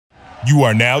You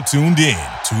are now tuned in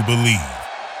to Believe.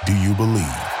 Do you believe?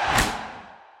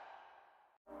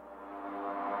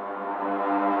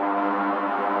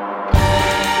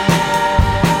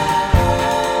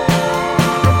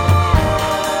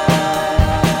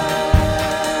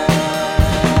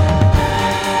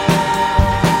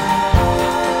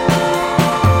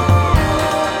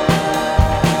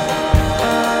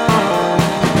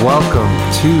 Welcome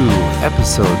to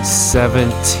episode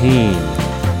 17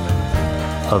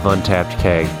 of Untapped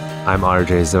Keg. I'm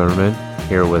RJ Zimmerman,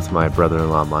 here with my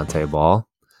brother-in-law Monte Ball.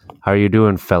 How are you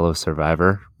doing, fellow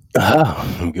survivor?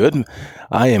 I'm good.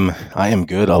 I am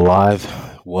good, alive,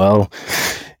 well,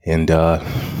 and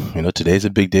today's a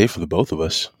big day for the both of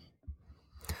us.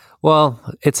 Well,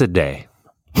 it's a day,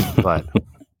 but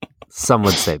some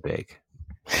would say big.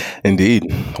 Indeed.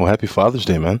 Well, happy Father's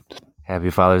Day, man.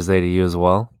 Happy Father's Day to you as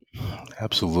well.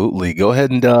 Absolutely. Go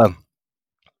ahead and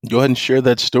share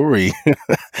that story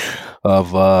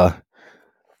of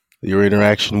your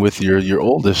interaction with your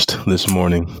oldest this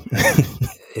morning.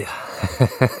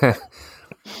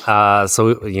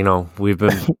 So we've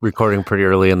been recording pretty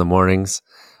early in the mornings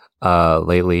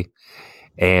lately,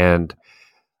 and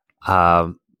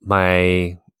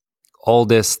my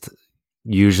oldest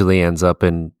usually ends up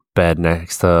in bed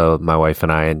next to my wife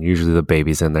and I, and usually the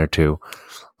baby's in there too.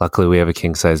 Luckily, we have a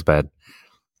king-size bed.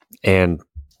 And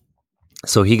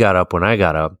so he got up when I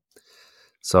got up.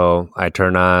 So I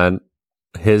turn on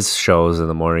his shows in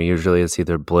the morning. Usually it's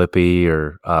either Blippi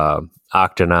or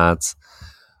Octonauts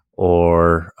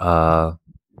or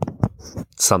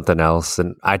something else.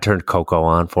 And I turned Coco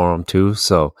on for him too,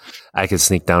 so I could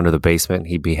sneak down to the basement and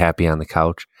he'd be happy on the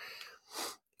couch.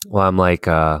 Well, I'm like,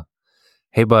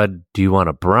 hey, bud, do you want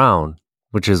a brown?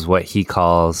 Which is what he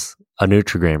calls a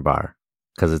Nutri-Grain bar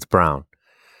because it's brown.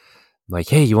 I'm like,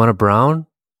 hey, you want a brown?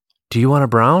 Do you want a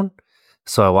brown?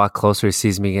 So I walk closer. He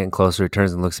sees me getting closer. He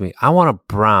turns and looks at me. I want a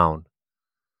brown.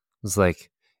 I was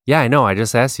like, yeah, I know. I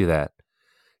just asked you that.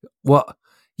 Well,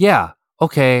 yeah.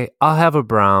 Okay, I'll have a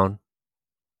brown. I'm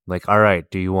like, all right.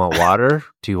 Do you want water?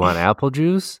 Do you want apple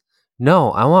juice?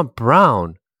 No, I want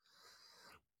brown.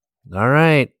 All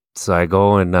right. So I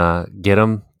go and get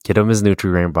him his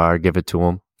Nutri-Grain bar, give it to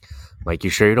him. I'm like, you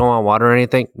sure you don't want water or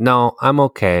anything? No, I'm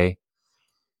okay.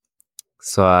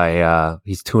 So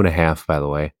he's 2.5, by the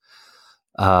way.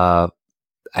 I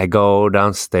go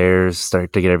downstairs,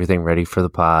 start to get everything ready for the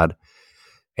pod.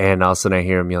 And all of a sudden I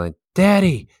hear him yelling,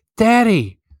 Daddy,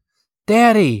 Daddy,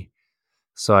 Daddy.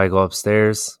 So I go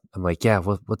upstairs. I'm like, yeah,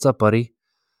 what's up, buddy?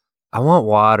 I want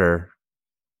water.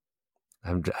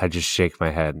 I just shake my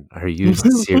head. Are you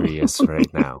serious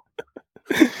right now?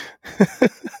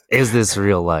 Is this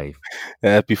real life?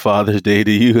 Happy Father's Day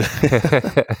to you.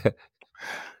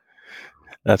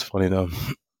 That's funny though.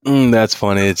 That's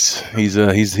funny. He's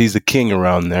the king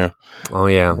around there. Oh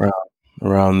yeah,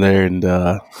 around there, and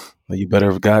you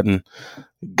better have gotten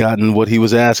what he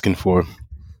was asking for.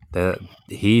 That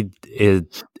he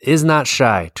is not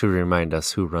shy to remind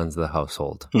us who runs the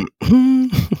household.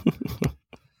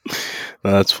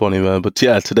 That's funny, man. But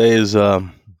yeah, today's a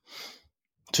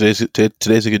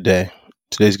good day.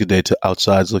 Today's a good day.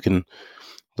 Outside's looking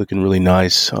really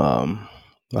nice.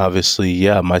 Obviously,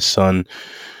 yeah, my son,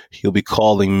 he'll be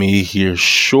calling me here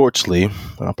shortly,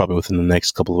 probably within the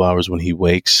next couple of hours when he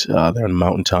wakes. They're in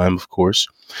Mountain Time, of course,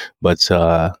 but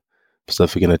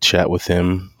definitely going to chat with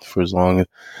him for as long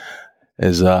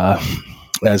as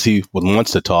he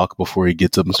wants to talk before he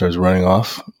gets up and starts running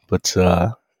off. But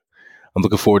I'm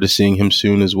looking forward to seeing him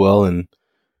soon as well, and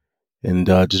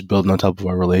just building on top of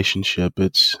our relationship.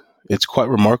 It's quite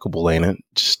remarkable, ain't it?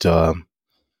 Just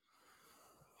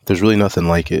there's really nothing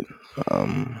like it.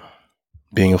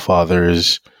 Being a father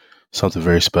is something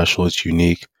very special. It's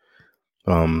unique,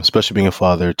 especially being a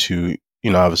father to,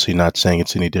 obviously not saying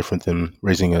it's any different than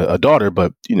raising a daughter,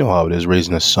 but you know how it is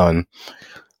raising a son.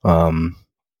 They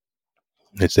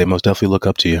most definitely look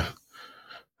up to you.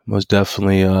 Most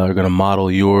definitely are going to model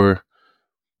your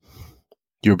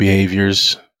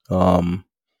behaviors, and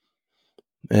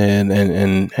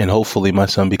hopefully my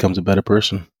son becomes a better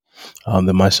person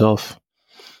than myself.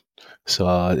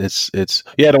 So it's I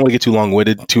don't want to get too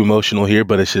long-winded, too emotional here,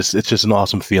 but it's just an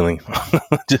awesome feeling.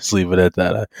 Just leave it at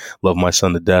that. I love my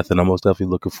son to death, and I'm most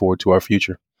definitely looking forward to our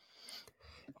future.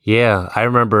 Yeah, I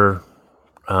remember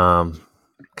kind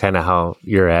of how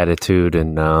your attitude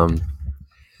and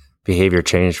behavior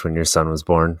changed when your son was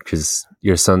born, because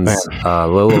your son's a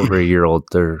little over a year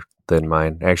older than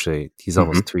mine. Actually, he's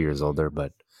almost 2 years older,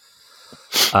 but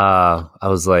I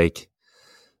was like,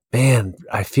 man,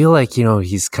 I feel like,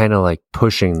 he's kind of like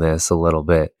pushing this a little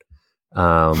bit.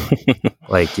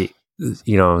 Like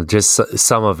just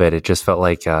some of it just felt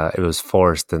like it was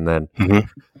forced. And then Mhm.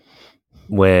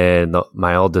 when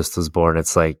my oldest was born,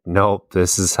 it's like, nope,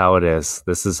 this is how it is.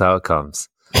 This is how it comes.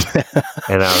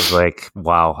 And I was like,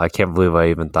 wow, I can't believe I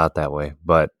even thought that way.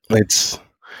 But It's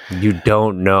you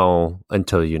don't know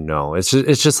until you know. It's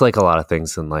just like a lot of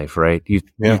things in life, right? You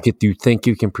think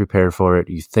you can prepare for it.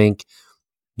 You think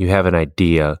you have an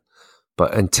idea,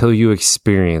 but until you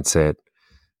experience it,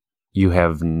 you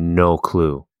have no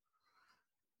clue.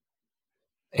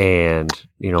 And,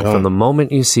 from the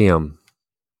moment you see them,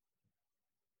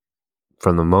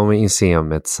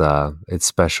 it's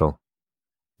special.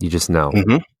 You just know.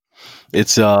 Mhm.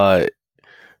 It's that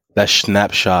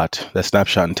snapshot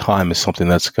in time is something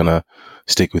that's gonna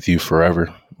stick with you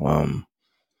forever.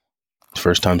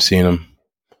 First time seeing them,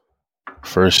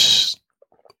 first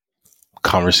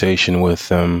conversation with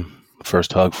them,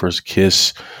 first hug, first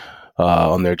kiss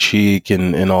on their cheek,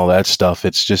 and all that stuff.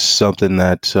 It's just something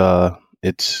that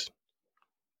it's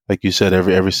like you said,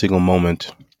 every single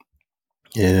moment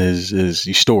is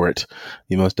you store it.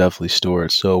 You must definitely store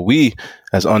it. So we,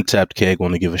 as Untapped Keg,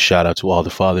 want to give a shout out to all the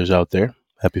fathers out there.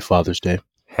 Happy Father's Day.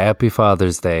 Happy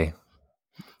Father's Day.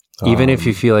 Even if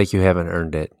you feel like you haven't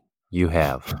earned it, you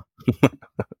have.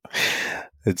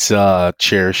 It's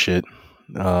cherish it.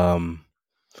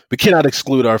 We cannot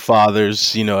exclude our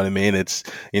fathers. You know what I mean? It's,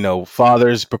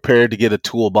 fathers prepared to get a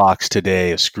toolbox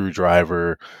today, a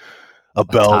screwdriver, a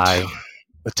belt,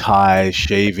 a tie,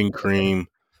 shaving cream.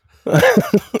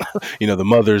 The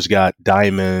mothers got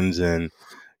diamonds, and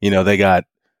they got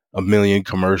a million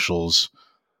commercials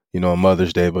on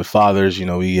Mother's Day. But fathers,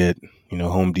 we get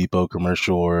Home Depot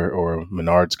commercial or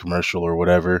Menards commercial or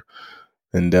whatever,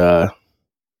 and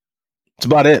it's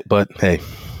about it. But hey,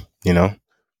 no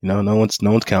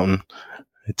one's counting.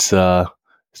 It's not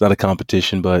a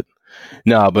competition, but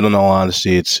in all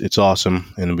honesty, it's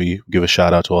awesome, and we give a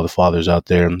shout out to all the fathers out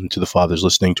there and to the fathers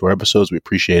listening to our episodes. We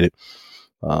appreciate it.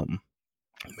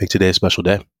 Make today a special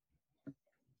day.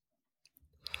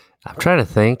 I'm trying to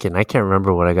think, and I can't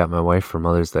remember what I got my wife for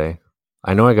Mother's Day.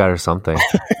 I know I got her something.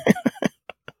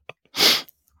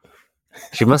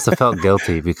 She must have felt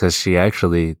guilty because she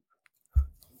actually,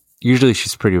 usually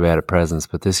she's pretty bad at presents,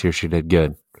 but this year she did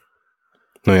good.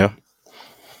 Oh, yeah?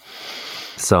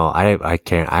 So I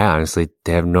honestly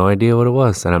have no idea what it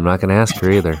was, and I'm not going to ask her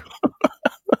either.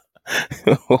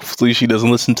 Hopefully she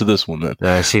doesn't listen to this one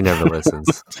then. She never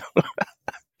listens.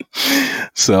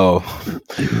 So,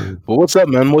 but what's up,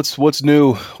 man? What's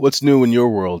new? What's new in your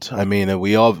world? I mean,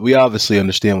 we obviously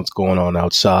understand what's going on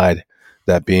outside,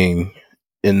 that being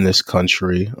in this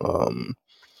country. But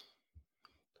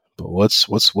what's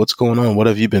going on? What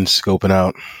have you been scoping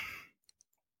out?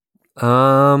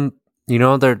 There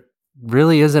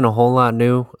really isn't a whole lot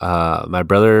new. My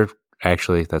brother,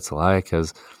 actually, that's a lie,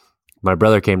 because my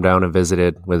brother came down and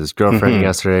visited with his girlfriend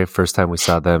yesterday. First time we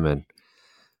saw them in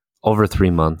over 3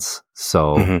 months.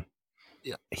 So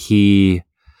you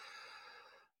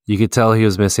could tell he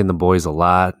was missing the boys a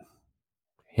lot.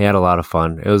 He had a lot of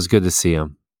fun. It was good to see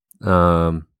him.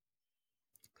 I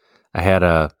had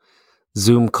a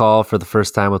Zoom call for the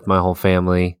first time with my whole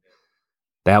family.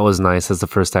 That was nice. That's the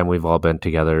first time we've all been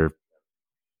together,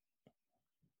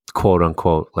 quote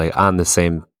unquote, like on the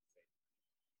same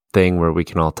thing where we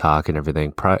can all talk and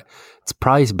everything. It's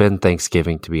probably been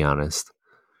Thanksgiving, to be honest.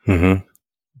 Trying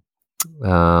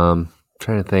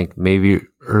to think, maybe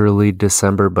early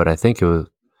December, but I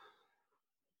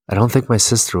don't think my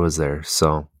sister was there.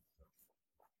 So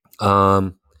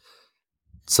that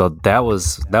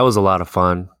was a lot of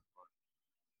fun.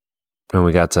 And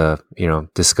we got to,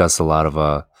 discuss a lot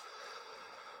of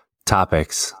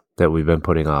topics that we've been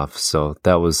putting off. So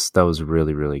that was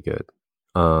really, really good.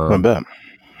 I bet.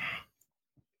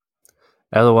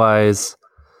 Otherwise,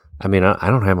 I mean, I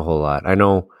don't have a whole lot. I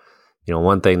know,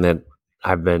 one thing that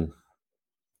I've been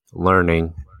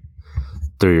learning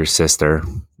through your sister,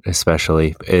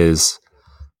 especially, is,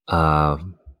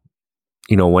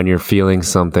 when you're feeling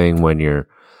something, when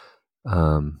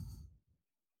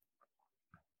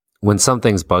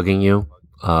something's bugging you,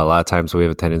 a lot of times we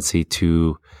have a tendency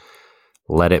to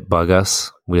let it bug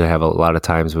us. We have a lot of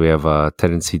times we have a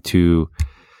tendency to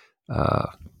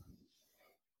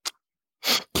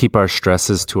keep our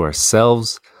stresses to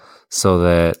ourselves so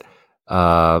that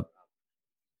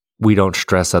we don't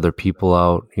stress other people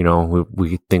out.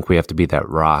 We think we have to be that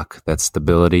rock, that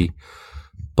stability.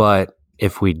 But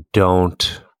if we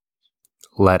don't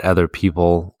let other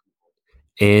people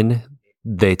in,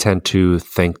 they tend to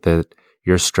think that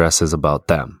your stress is about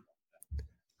them,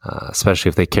 especially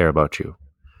if they care about you.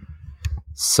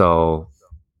 So,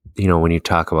 when you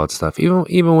talk about stuff,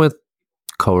 even with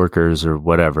coworkers or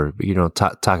whatever.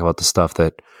 Talk about the stuff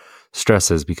that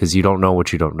stresses, because you don't know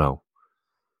what you don't know.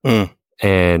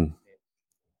 And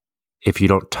if you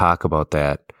don't talk about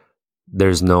that,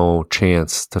 there's no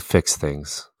chance to fix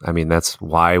things. I mean, that's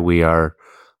why we are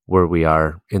where we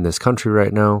are in this country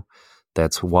right now.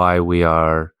 That's why we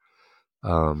are,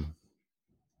 I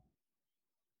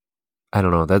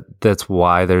don't know, that's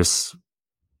why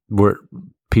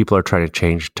people are trying to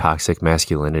change toxic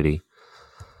masculinity.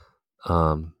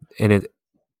 And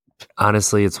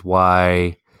honestly, it's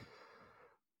why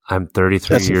I'm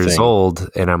 33 years old,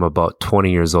 and I'm about 20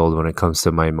 years old when it comes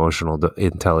to my emotional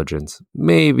intelligence.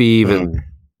 Maybe even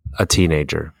a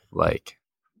teenager. Like,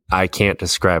 I can't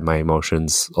describe my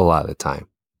emotions a lot of the time.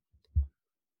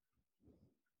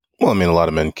 Well, I mean, a lot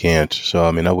of men can't. So,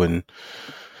 I mean, I wouldn't,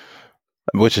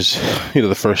 which is,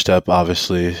 the first step,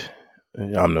 obviously.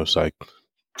 I'm no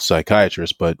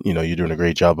psychiatrist, but, you're doing a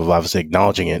great job of obviously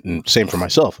acknowledging it. And same for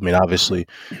myself. I mean, obviously,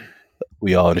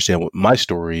 we all understand what my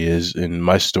story is, and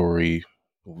my story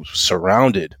was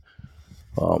surrounded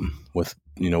with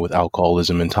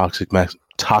alcoholism and toxic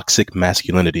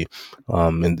masculinity,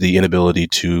 and the inability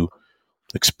to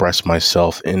express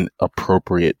myself in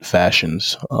appropriate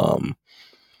fashions. I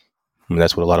mean,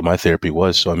 that's what a lot of my therapy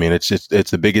was. So, I mean, it's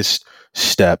the biggest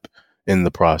step in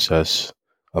the process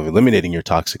of eliminating your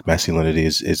toxic masculinity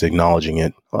is acknowledging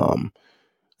it.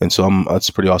 And so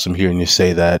it's pretty awesome hearing you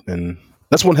say that. And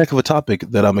that's one heck of a topic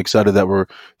that I'm excited that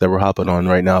we're hopping on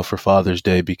right now for Father's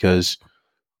Day, because,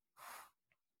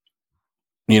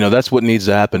 that's what needs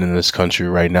to happen in this country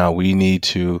right now. We need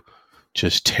to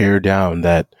just tear down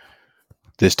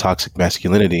this toxic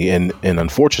masculinity. And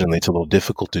unfortunately, it's a little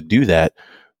difficult to do that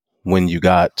when you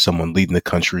got someone leading the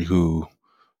country who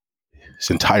his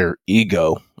entire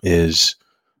ego is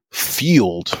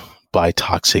fueled by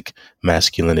toxic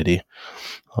masculinity.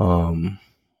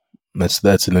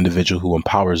 That's an individual who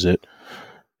empowers it.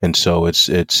 And so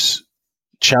it's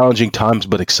challenging times,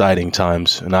 but exciting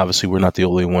times. And obviously we're not the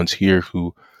only ones here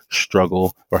who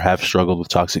struggle or have struggled with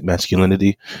toxic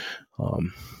masculinity.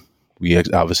 We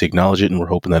obviously acknowledge it, and we're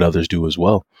hoping that others do as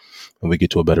well, and we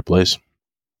get to a better place.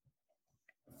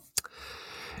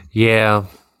 Yeah.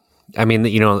 I mean,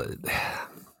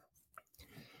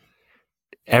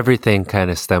 everything kind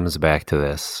of stems back to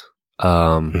this.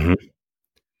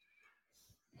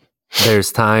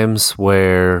 There's times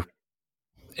where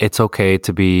it's okay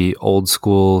to be old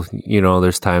school.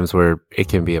 There's times where it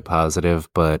can be a positive,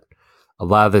 but a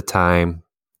lot of the time,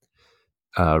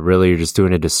 really, you're just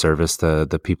doing a disservice to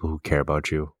the people who care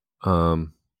about you.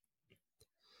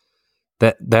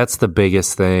 That's the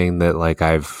biggest thing that, like,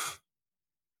 I've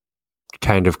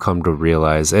kind of come to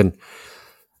realize. And,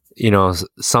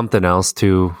 something else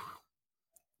too,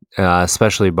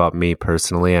 especially about me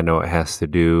personally, I know it has to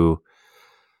do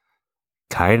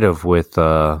kind of with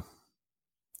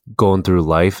going through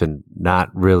life and not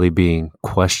really being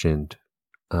questioned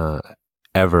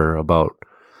ever about,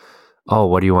 oh,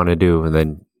 what do you want to do? And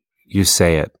then you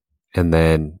say it, and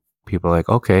then people are like,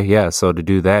 okay, yeah, so to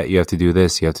do that, you have to do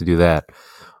this, you have to do that.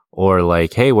 Or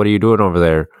like, hey, what are you doing over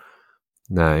there?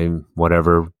 Nah,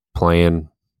 whatever, playing,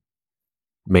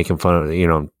 making fun of,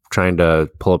 trying to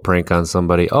pull a prank on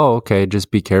somebody. Oh, okay,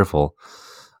 just be careful.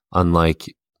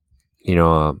 Unlike,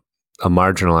 a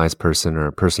marginalized person or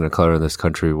a person of color in this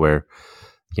country where,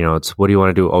 it's, what do you want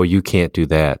to do? Oh, you can't do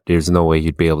that. There's no way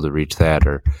you'd be able to reach that.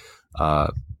 Or,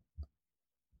 what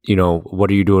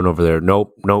are you doing over there?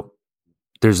 Nope.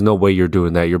 There's no way you're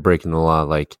doing that. You're breaking the law.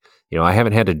 Like, I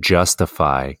haven't had to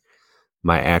justify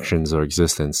my actions or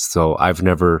existence. So I've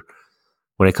never,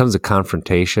 when it comes to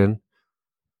confrontation,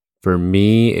 for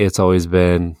me, it's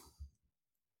been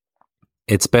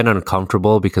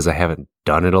uncomfortable because I haven't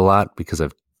done it a lot, because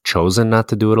I've chosen not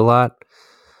to do it a lot.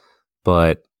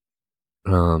 But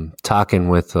talking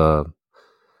with other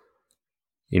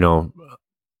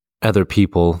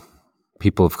people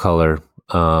of color,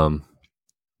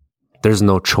 there's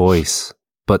no choice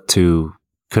but to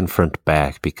confront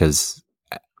back, because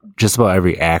just about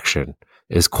every action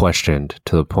is questioned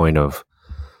to the point of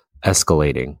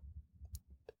escalating.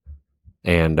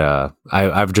 And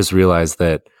I've just realized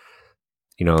that,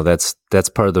 that's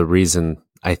part of the reason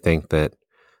I think that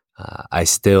I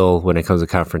still, when it comes to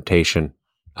confrontation,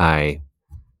 I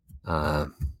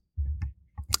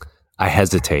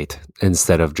hesitate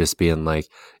instead of just being like,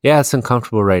 yeah, it's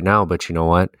uncomfortable right now, but you know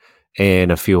what? In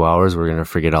a few hours, we're going to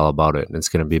forget all about it, and it's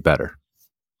going to be better.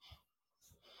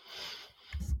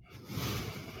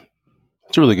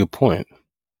 That's a really good point.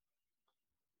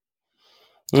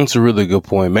 That's a really good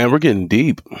point, man. We're getting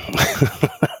deep.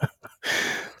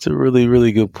 It's a really,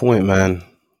 really good point, man.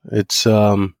 It's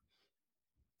to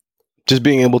just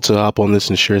being able to hop on this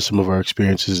and share some of our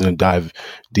experiences and dive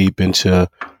deep into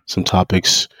some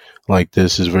topics like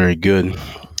this is very good.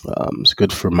 It's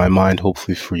good for my mind,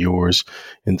 hopefully for yours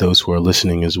and those who are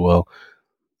listening as well.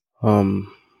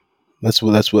 That's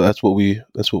what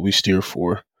we steer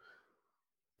for,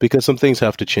 because some things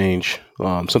have to change.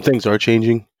 Some things are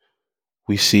changing.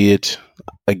 We see it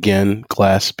again,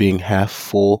 glass being half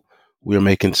full. We're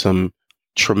making some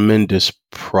tremendous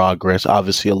progress.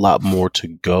 Obviously, a lot more to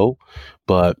go,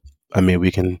 but I mean,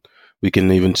 we can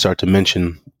even start to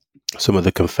mention some of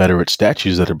the Confederate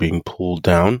statues that are being pulled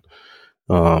down.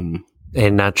 And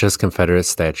not just Confederate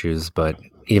statues, but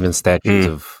even statues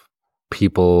of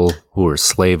people who were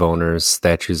slave owners,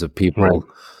 statues of people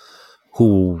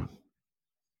who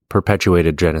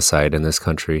perpetuated genocide in this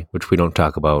country, which we don't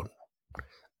talk about.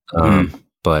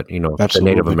 But, you know,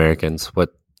 Absolutely. the Native Americans,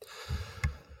 what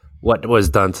was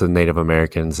done to the Native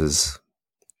Americans is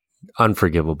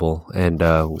unforgivable. And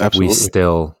we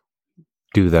still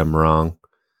do them wrong,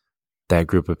 that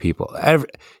group of people.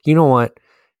 You know what?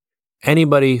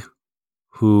 Anybody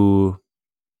who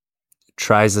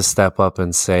tries to step up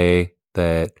and say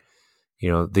that,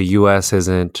 you know, the U.S.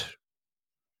 isn't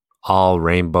all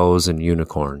rainbows and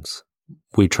unicorns,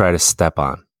 we try to step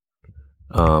on.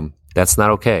 That's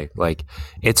not okay. Like,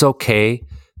 it's okay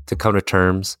to come to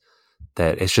terms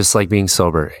that it's just like being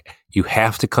sober. You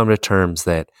have to come to terms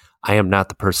that I am not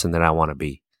the person that I want to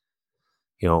be.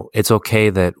 You know, it's okay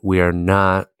that we are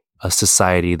not a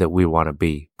society that we want to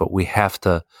be, but we have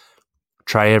to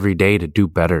try every day to do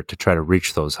better, to try to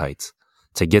reach those heights,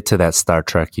 to get to that Star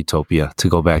Trek utopia, to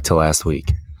go back to last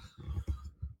week.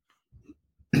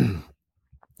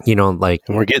 You know, like,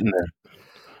 and we're getting there.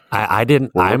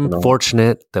 I'm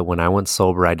fortunate that when I went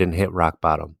sober, I didn't hit rock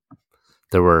bottom.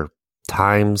 There were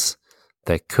times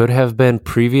that could have been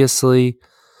previously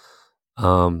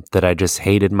that I just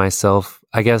hated myself.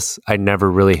 I guess I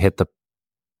never really hit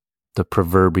the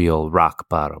proverbial rock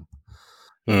bottom.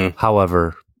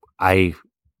 However, I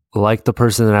like the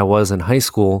person that I was in high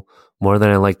school more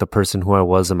than I like the person who I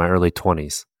was in my early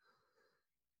 20s.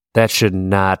 That should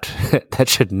not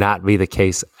be the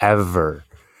case ever.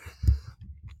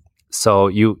 So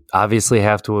you obviously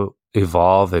have to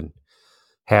evolve and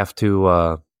have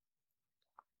to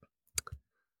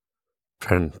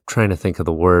trying to think of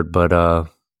the word, but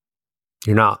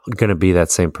you're not going to be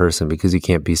that same person because you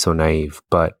can't be so naive.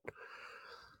 But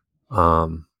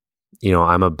you know,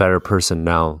 I'm a better person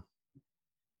now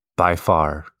by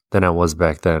far than I was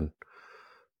back then.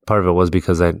 Part of it was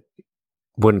because I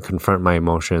wouldn't confront my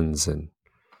emotions and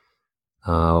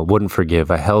wouldn't forgive.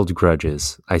 I held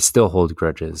grudges. I still hold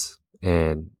grudges,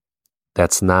 and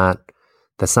that's not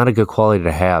a good quality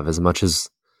to have, as much as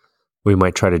we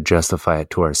might try to justify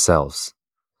it to ourselves.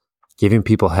 Giving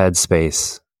people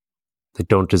headspace that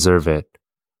don't deserve it,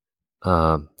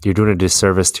 you're doing a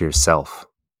disservice to yourself.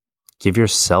 Give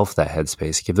yourself that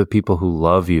headspace. Give the people who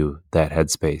love you that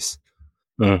headspace.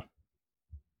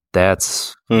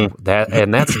 That's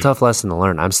a tough lesson to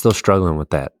learn. I'm still struggling with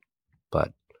that,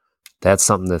 but that's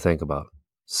something to think about.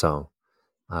 So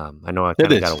I know I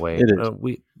kind of got away.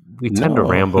 We tend to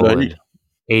ramble in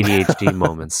ADHD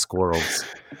moments, squirrels.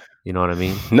 You know what I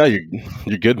mean? No,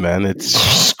 you're good, man. It's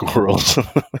squirrels.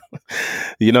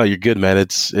 You know, you're good, man.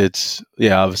 It's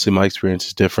yeah. Obviously, my experience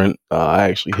is different. I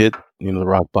actually hit the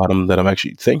rock bottom that I'm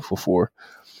actually thankful for.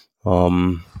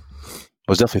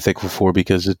 I was definitely thankful for,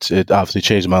 because it obviously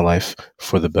changed my life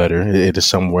for the better. It is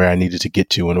somewhere I needed to get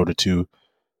to in order to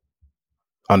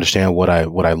understand what I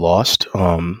lost.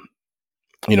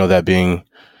 You know, that being,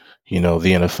 the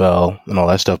NFL and all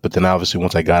that stuff. But then obviously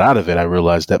once I got out of it, I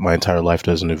realized that my entire life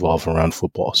doesn't evolve around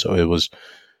football. So it was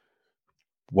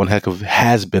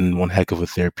has been one heck of a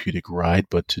therapeutic ride,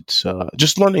 but it's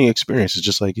just learning experiences,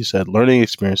 just like you said, learning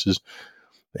experiences.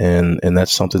 And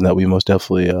that's something that we most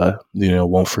definitely,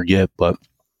 won't forget. But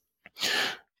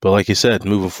like you said,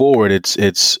 moving forward, it's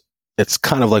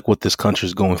kind of like what this country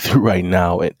is going through right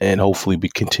now. And hopefully we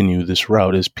continue this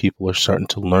route as people are starting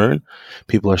to learn.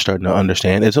 People are starting to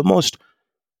understand. It's almost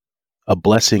a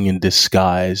blessing in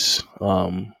disguise.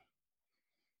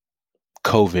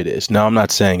 COVID is. Now, I'm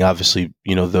not saying, obviously,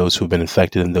 those who have been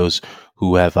infected and those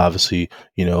who have obviously,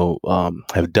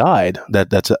 have died,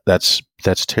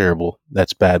 that's terrible.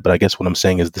 That's bad. But I guess what I'm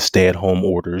saying is the stay-at-home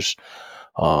orders,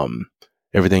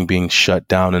 everything being shut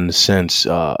down in a sense,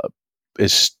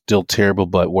 is still terrible.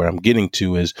 But where I'm getting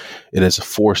to is it has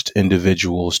forced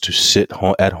individuals to sit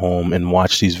at home and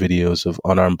watch these videos of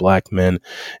unarmed black men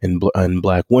and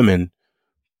black women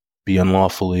be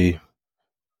unlawfully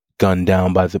gunned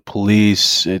down by the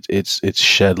police. It's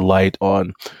shed light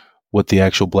on what the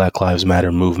actual Black Lives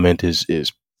Matter movement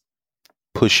is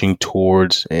pushing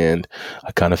towards, and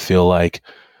I kind of feel like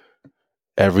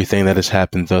everything that has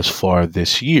happened thus far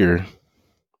this year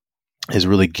is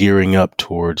really gearing up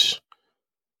towards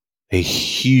a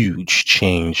huge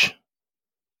change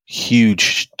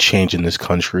in this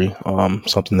country.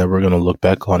 Something that we're going to look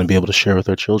back on and be able to share with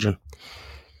our children.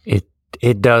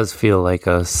 It does feel like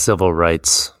a civil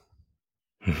rights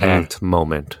act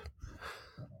moment.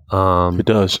 It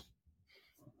does.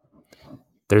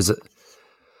 There's a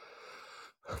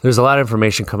lot of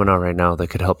information coming out right now that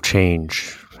could help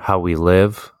change how we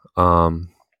live. To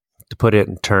put it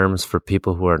in terms for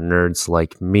people who are nerds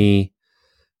like me,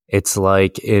 it's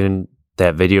like in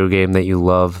that video game that you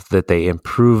love, that they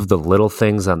improve the little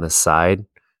things on the side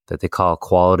that they call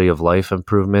quality of life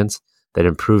improvements that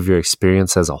improve your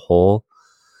experience as a whole.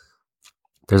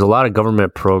 There's a lot of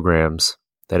government programs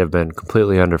that have been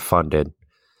completely underfunded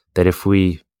that if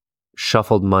we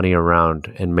shuffled money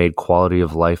around and made quality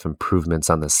of life improvements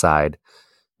on the side,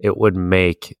 it would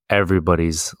make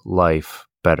everybody's life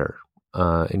better,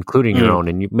 including your own.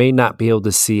 And you may not be able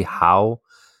to see how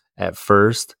at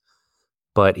first,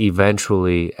 but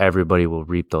eventually everybody will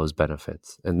reap those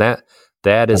benefits. And that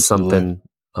is something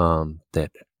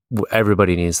that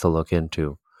everybody needs to look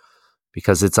into,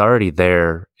 because it's already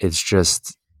there. It's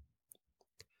just,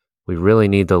 we really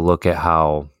need to look at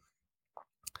how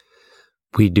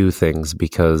we do things,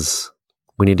 because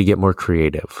we need to get more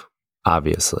creative,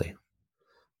 obviously.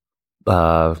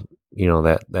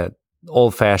 That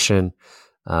old fashioned,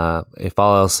 if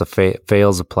all else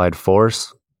fails, applied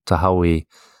force to how we,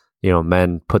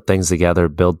 men put things together,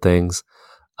 build things.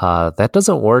 That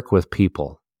doesn't work with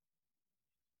people.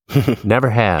 Never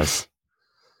has.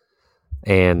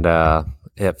 And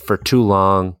for too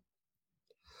long,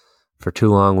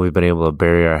 we've been able to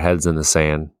bury our heads in the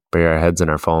sand, bury our heads in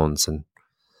our phones, and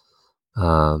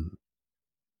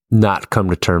not come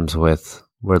to terms with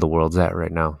where the world's at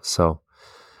right now. So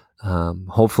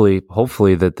hopefully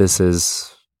that this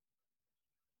is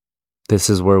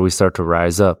where we start to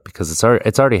rise up, because it's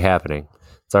already happening.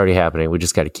 It's already happening. We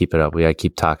just got to keep it up. We got to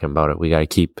keep talking about it. We got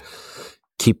to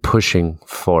keep pushing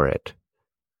for it.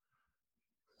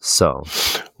 So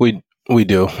we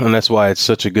do, and that's why it's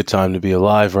such a good time to be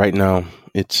alive right now.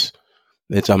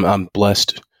 I'm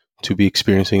blessed to be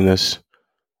experiencing this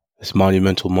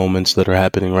monumental moments that are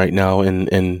happening right now,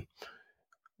 and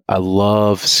I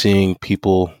love seeing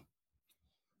people.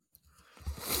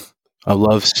 I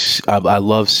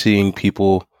love seeing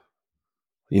people,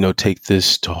 take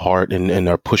this to heart and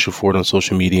are pushing forward on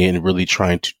social media and really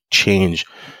trying to change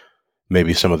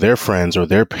maybe some of their friends or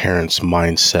their parents'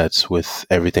 mindsets with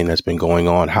everything that's been going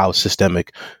on, how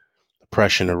systemic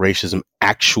oppression or racism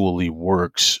actually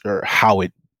works, or how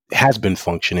it has been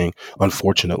functioning,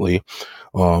 unfortunately.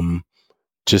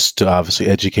 Just to obviously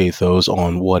educate those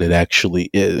on what it actually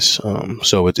is.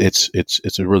 So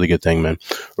it's a really good thing, man.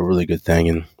 A really good thing.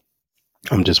 And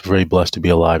I'm just very blessed to be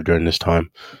alive during this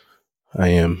time. I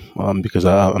am, because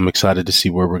I'm excited to see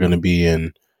where we're going to be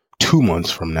in 2 months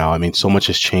from now. I mean, so much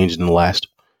has changed in the last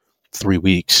 4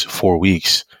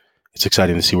 weeks. It's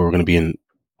exciting to see where we're going to be in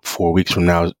 4 weeks from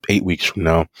now, 8 weeks from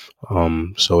now.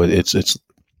 So it's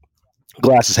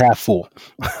glass is half full.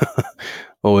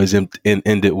 Always end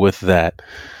it with that.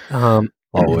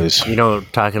 Always.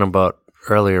 Talking about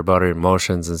earlier about our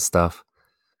emotions and stuff.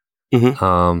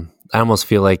 Mm-hmm. I almost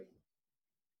feel like,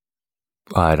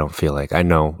 I don't feel like, I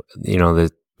know,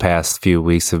 the past few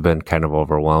weeks have been kind of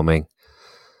overwhelming.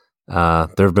 There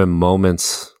have been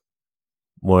moments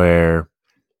where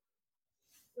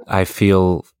I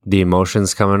feel the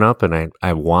emotions coming up and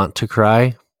I want to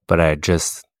cry, but I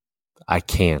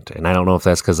can't. And I don't know if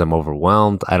that's because I'm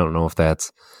overwhelmed. I don't know if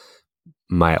that's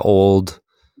my old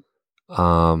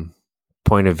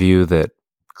point of view that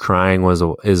crying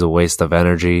is a waste of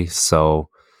energy. So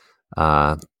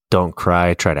don't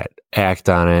cry. Try to act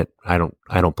on it. I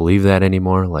don't believe that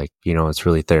anymore. Like, it's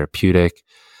really therapeutic.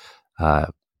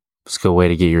 It's a good way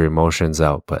to get your emotions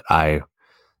out. But I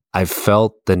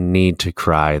felt the need to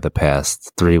cry the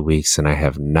past 3 weeks, and I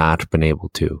have not been able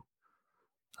to.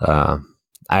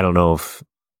 I don't know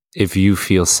if you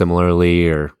feel similarly,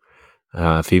 or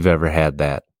if you've ever had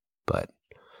that, but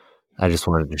I just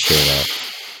wanted to share that.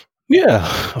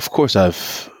 Yeah, of course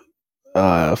I've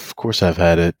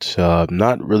had it.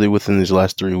 Not really within these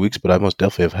last 3 weeks, but I most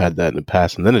definitely have had that in the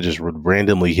past. And then it just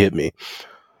randomly hit me.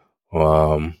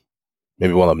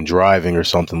 Maybe while I'm driving or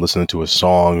something, listening to a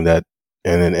song and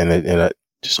it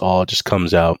just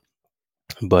comes out.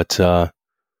 But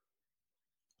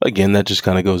again, that just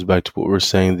kind of goes back to what we're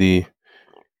saying. The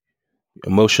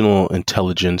emotional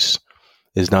intelligence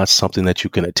is not something that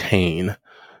you can attain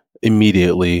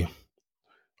immediately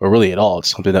or really at all. It's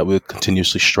something that we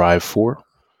continuously strive for,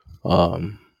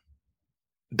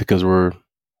 because we're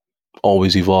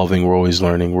always evolving, we're always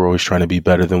learning, we're always trying to be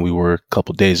better than we were a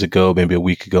couple days ago, maybe a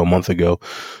week ago, a month ago.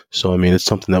 So, I mean, it's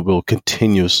something that we'll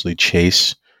continuously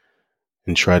chase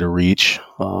and try to reach.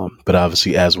 But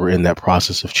obviously, as we're in that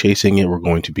process of chasing it, we're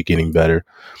going to be getting better,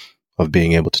 of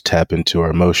being able to tap into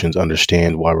our emotions,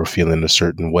 understand why we're feeling a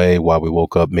certain way, why we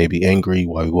woke up maybe angry,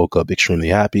 why we woke up extremely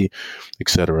happy,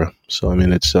 etc. So, I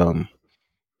mean, it's all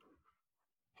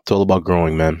about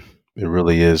growing, man. It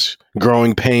really is.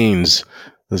 Growing pains,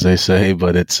 as they say,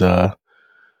 but it's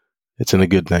in a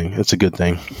good thing. It's a good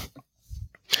thing.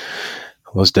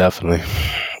 Most definitely.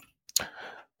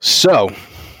 So,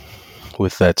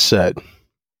 with that said,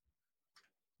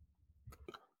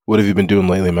 what have you been doing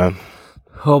lately, man?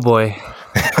 Oh boy.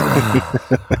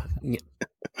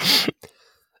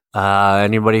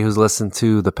 Anybody who's listened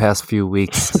to the past few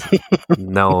weeks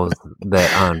knows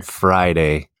that on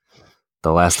Friday,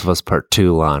 The Last of Us Part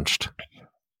 2 launched.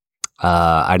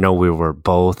 I know we were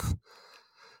both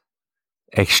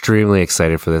extremely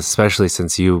excited for this, especially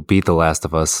since you beat The Last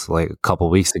of Us like a couple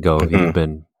weeks ago. Mm-hmm. You've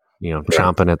been,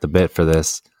 chomping at the bit for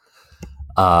this.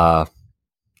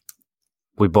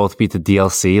 We both beat the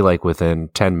DLC like within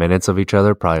 10 minutes of each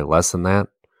other, probably less than that.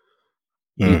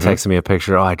 Mm-hmm. You texted me a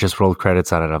picture. Oh, I just rolled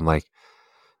credits on it. I'm like,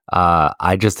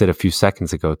 I just did a few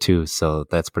seconds ago too, so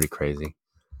that's pretty crazy.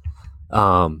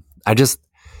 And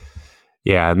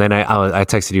then I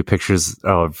texted you pictures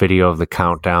or a video of the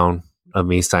countdown of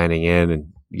me signing in,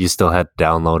 and you still had to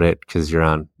download it because you're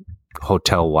on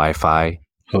hotel Wi-Fi.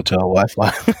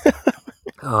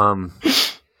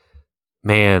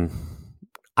 Man,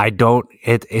 I don't.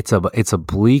 It's a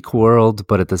bleak world,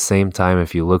 but at the same time,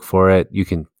 if you look for it, you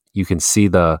can see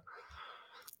the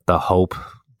hope,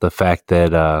 the fact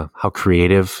that how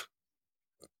creative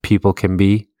people can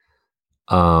be,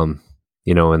 in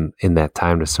that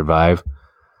time to survive.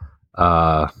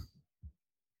 I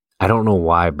don't know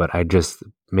why, but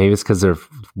maybe it's because their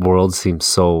world seems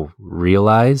so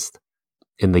realized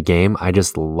in the game. I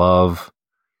just love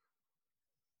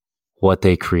what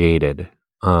they created.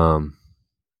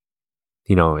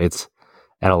 It's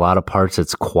at a lot of parts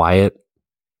it's quiet,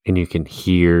 and you can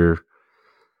hear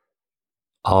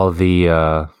all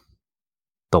the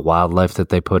wildlife that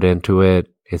they put into it.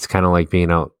 It's kind of like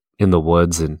being out in the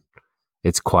woods, and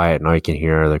it's quiet, and all you can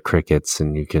hear are the crickets,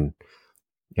 and you can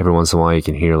every once in a while you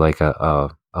can hear like a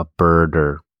bird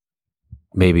or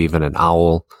maybe even an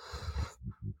owl.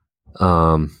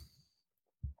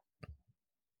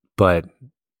 But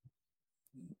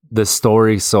the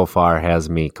story so far has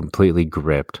me completely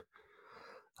gripped.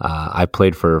 I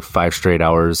played for 5 straight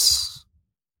hours,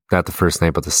 not the first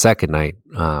night, but the second night.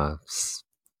 What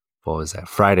was that?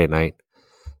 Friday night.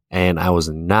 And I was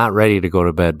not ready to go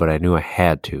to bed, but I knew I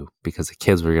had to because the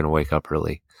kids were going to wake up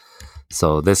early.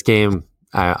 So this game,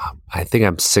 I think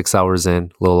I'm 6 hours in,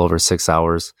 a little over 6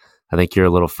 hours. I think you're a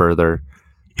little further.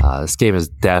 This game has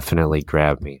definitely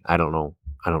grabbed me. I don't know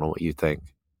what you think.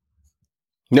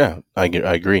 Yeah, I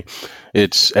agree.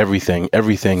 It's everything.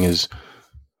 Everything is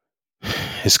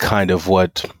kind of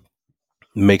what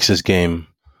makes this game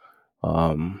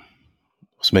awesome,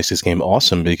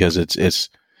 because it's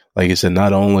like I said,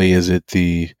 not only is it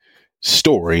the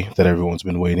story that everyone's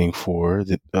been waiting for,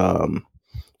 that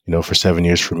for 7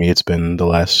 years. For me, it's been the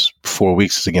last 4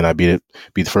 weeks. Again, I beat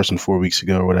the first one 4 weeks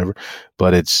ago or whatever.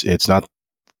 But it's not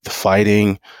the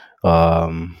fighting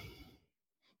and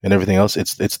everything else.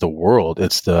 It's the world.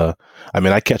 I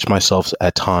catch myself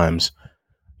at times,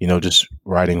 just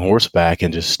riding horseback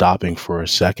and just stopping for a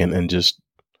second and just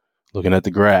looking at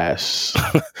the grass,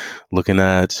 looking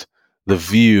at the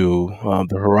view,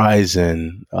 the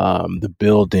horizon, the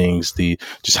buildings,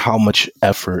 just how much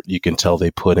effort you can tell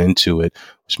they put into it,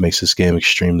 which makes this game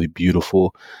extremely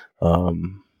beautiful.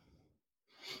 And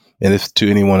if to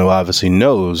anyone who obviously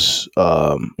knows,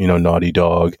 Naughty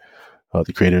Dog,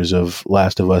 the creators of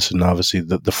Last of Us, and obviously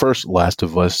the first Last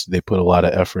of Us, they put a lot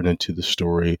of effort into the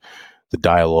story, the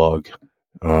dialogue,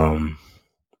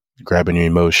 grabbing your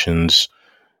emotions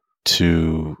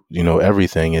to,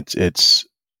 everything.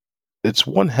 It's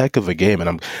one heck of a game, and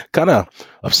I'm kind of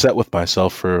upset with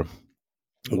myself for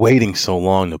waiting so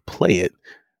long to play it,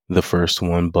 the first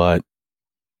one. But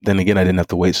then again, I didn't have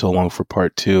to wait so long for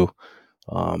part 2.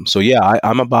 So yeah,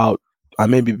 I'm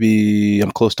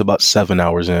close to about 7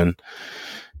 hours in,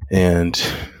 and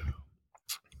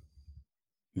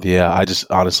yeah, I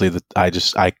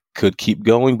could keep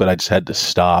going, but I just had to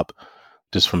stop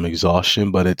just from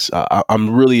exhaustion. But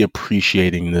I'm really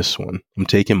appreciating this one. I'm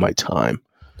taking my time.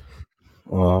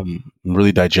 I'm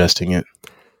really digesting it.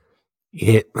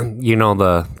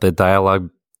 The dialogue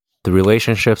the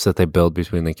relationships that they build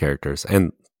between the characters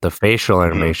and the facial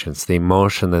animations, the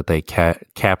emotion that they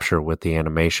capture with the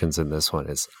animations in this one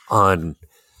is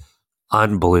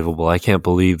unbelievable. I can't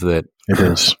believe that It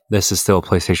is. this is still a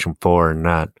PlayStation 4 and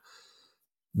not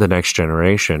the next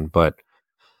generation, but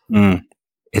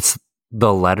it's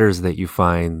the letters that you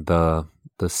find, the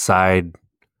side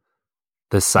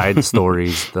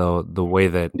stories, the way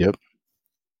that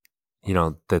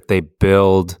that they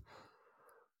build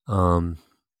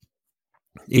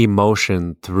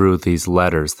emotion through these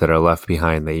letters that are left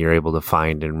behind that you're able to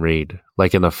find and read.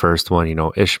 Like in the first one,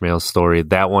 Ishmael's story,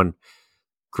 that one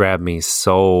grabbed me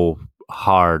so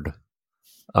hard.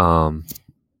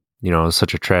 It's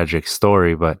such a tragic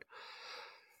story, but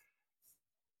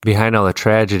behind all the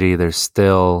tragedy, there's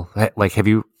still, like, have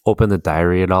you opened the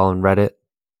diary at all and read it?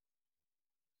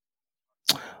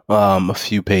 A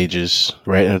few pages,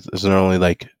 right? Is there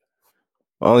only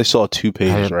I only saw 2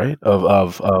 pages, right?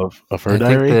 Of her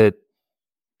diary.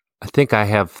 I think I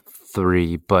have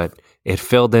 3, but it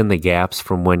filled in the gaps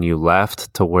from when you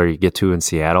left to where you get to in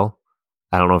Seattle.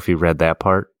 I don't know if you read that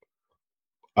part.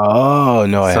 Oh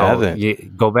no, I haven't. You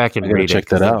go back and read check it.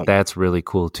 That out. That's really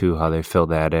cool too. How they fill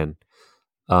that in.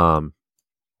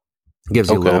 Gives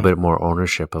you a little bit more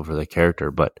ownership over the character,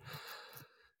 but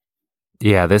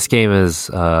yeah, this game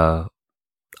is.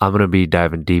 I'm going to be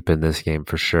diving deep in this game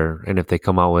for sure. And if they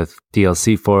come out with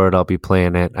DLC for it, I'll be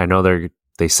playing it. I know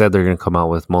they said they're going to come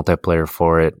out with multiplayer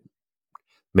for it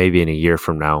maybe in a year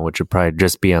from now, which would probably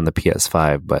just be on the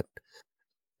PS5. But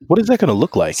what is that going to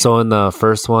look like? So in the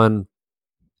first one,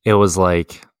 it was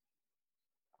like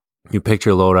you picked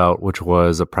your loadout, which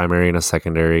was a primary and a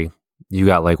secondary. You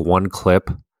got like one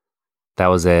clip. That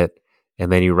was it.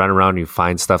 And then you run around and you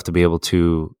find stuff to be able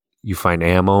to, you find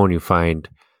ammo and you find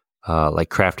like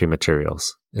crafting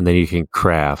materials. And then you can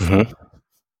craft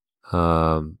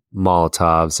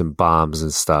Molotovs and bombs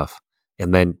and stuff.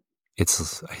 And then I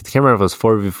can't remember if it was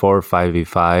 4v4 or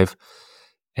 5v5.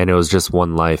 And it was just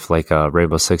one life, like a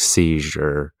Rainbow Six Siege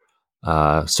or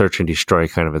search and destroy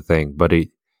kind of a thing. But I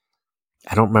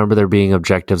don't remember there being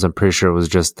objectives. I'm pretty sure it was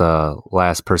just the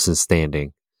last person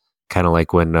standing. Kind of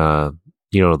like when,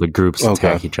 the groups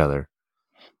attack each other.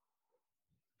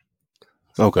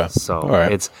 Okay. So all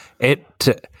right.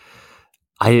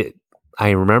 I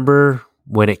remember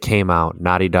when it came out,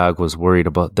 Naughty Dog was worried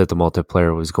about that the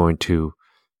multiplayer was going to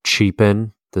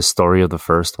cheapen the story of the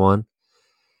first one.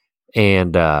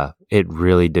 And it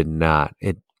really did not.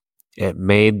 It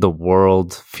made the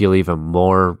world feel even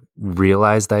more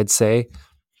realized, I'd say.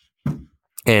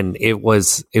 And it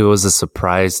was a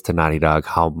surprise to Naughty Dog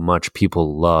how much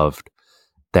people loved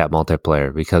that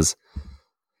multiplayer, because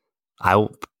I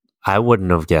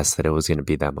wouldn't have guessed that it was going to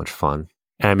be that much fun.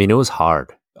 And I mean, it was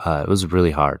hard. It was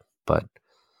really hard, but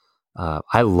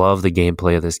I love the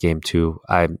gameplay of this game too.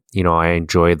 I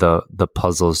enjoy the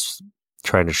puzzles,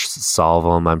 trying to solve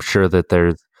them. I'm sure that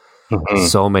there's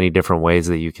so many different ways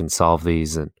that you can solve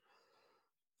these, and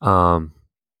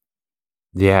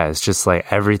it's just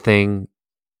like everything.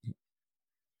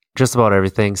 Just about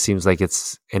everything seems like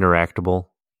it's interactable.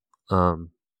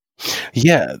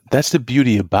 Yeah, that's the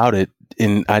beauty about it.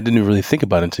 And I didn't really think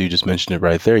about it until you just mentioned it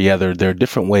right there. Yeah, there are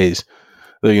different ways.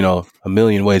 There are, a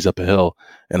million ways up a hill.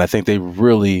 And I think they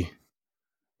really,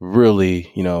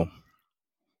 really,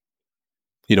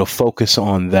 focus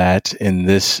on that in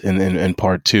this in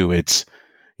part 2. It's,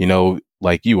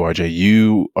 like you, RJ,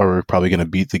 you are probably going to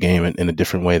beat the game in a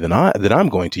different way than I'm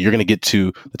going to. You're going to get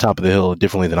to the top of the hill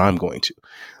differently than I'm going to.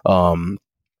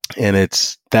 And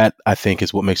it's that, I think,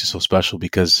 is what makes it so special,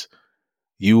 because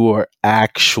you are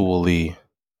actually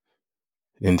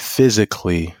and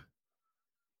physically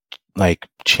like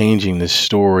changing the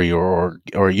story, or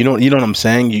you know what I'm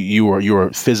saying? You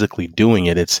are physically doing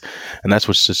it. And that's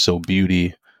what's just so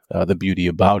the beauty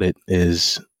about it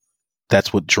is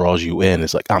that's what draws you in.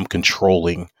 It's like, I'm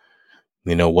controlling,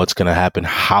 what's going to happen,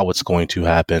 how it's going to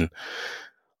happen.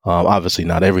 Obviously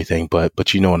not everything,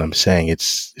 but you know what I'm saying?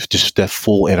 It's just that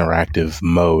full interactive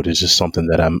mode is just something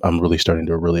that I'm really starting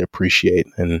to really appreciate.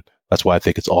 And that's why I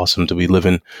think it's awesome to be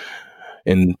living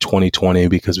in 2020,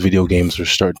 because video games are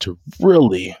starting to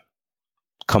really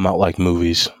come out like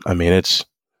movies. It's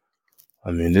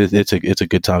a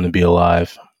good time to be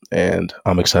alive, and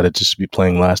I'm excited just to be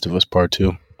playing Last of Us Part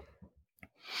 2.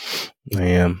 I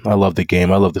am. I love the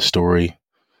game. I love the story.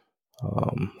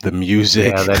 The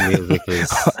music. Yeah, that music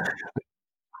is.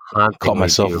 Caught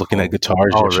myself beautiful. Looking at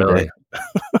guitars yesterday. Really?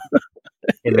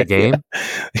 In the game?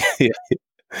 Yeah.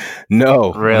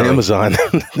 No, really? On Amazon.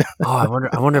 I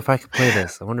wonder if I could play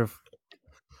this. I wonder if.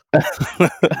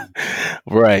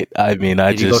 Right. I mean,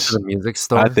 Did you go to the music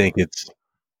store? I think it's.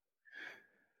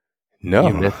 No,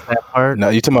 You missed that part? no.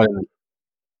 You talking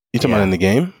about in the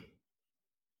game?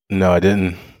 No, I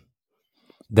didn't.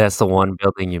 That's the one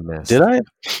building you missed. Did I?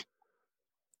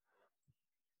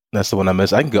 That's the one I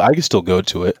missed. I can go. I can still go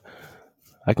to it.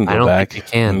 I can I go don't back think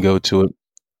you can. and go to it.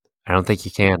 I don't think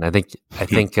you can. I think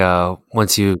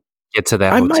once you get to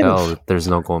that I might hotel, have. there's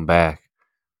no going back.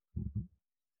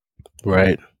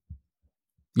 Right.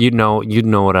 You'd know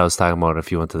what I was talking about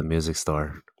if you went to the music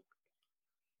store.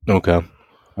 Okay.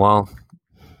 Well,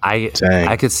 I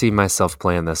Dang. could see myself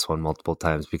playing this one multiple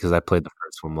times because I played the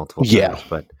first one multiple Yeah. times.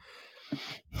 But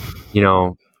you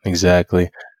know, Exactly.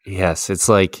 yes, it's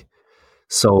like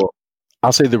so.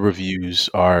 I'll say the reviews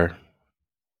are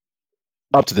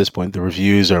up to this point. The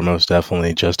reviews are most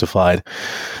definitely justified.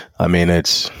 I mean,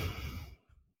 it's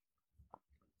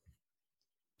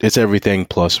everything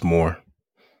plus more.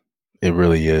 It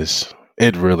really is.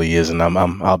 It really is, and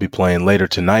I'll be playing later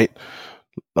tonight.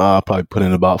 I'll probably put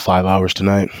in about 5 hours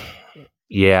tonight.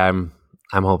 Yeah, I'm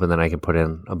hoping that I can put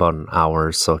in about an hour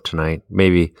or so tonight.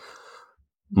 Maybe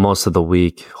most of the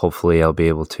week. Hopefully, I'll be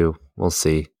able to. We'll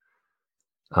see.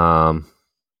 Yeah,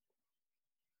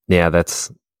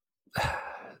 that's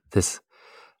this.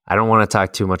 I don't want to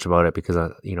talk too much about it because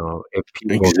if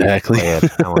people Exactly. play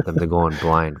it, I want them to go in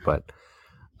blind. But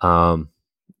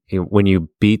when you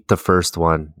beat the first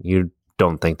one, you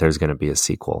don't think there's going to be a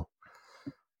sequel.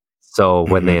 So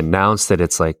when they announced it,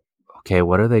 it's like, okay,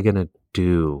 what are they going to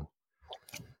do?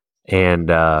 And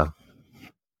what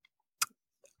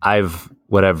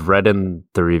I've read in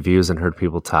the reviews and heard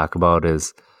people talk about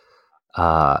is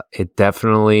it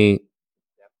definitely,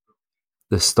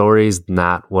 the story's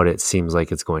not what it seems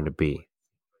like it's going to be.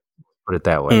 Put it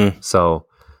that way. So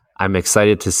I'm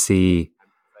excited to see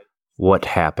what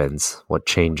happens, what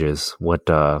changes,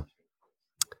 where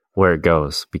it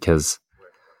goes, because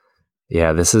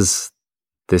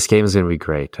this game is going to be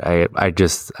great.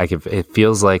 It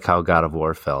feels like how God of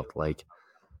War felt. Like,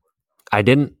 I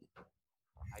didn't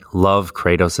love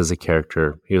Kratos as a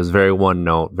character. He was very one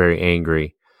note, very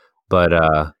angry, but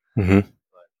a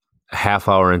half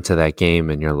hour into that game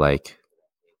and you're like,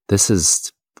 this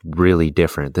is really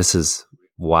different. This is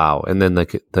wow. And then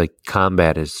the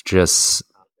combat is just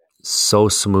so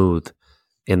smooth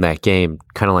in that game,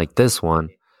 kind of like this one,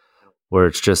 where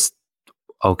it's just,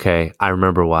 okay, I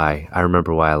remember why I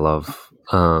love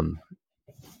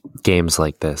games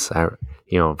like this.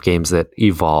 Games that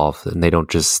evolve and they don't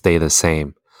just stay the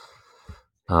same.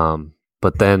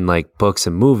 But then like books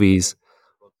and movies,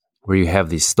 where you have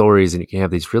these stories and you can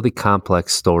have these really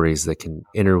complex stories that can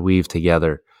interweave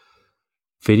together.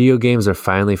 Video games are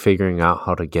finally figuring out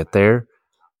how to get there.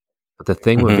 But the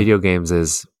thing with video games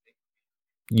is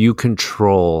you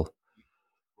control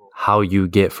how you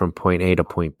get from point A to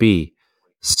point B.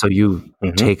 So you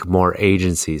take more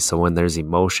agency. So when there's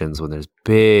emotions, when there's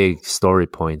big story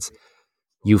points,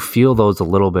 you feel those a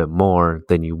little bit more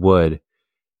than you would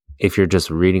if you're just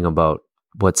reading about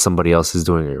what somebody else is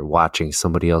doing or you're watching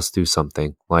somebody else do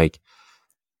something. Like,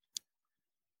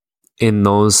 in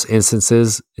those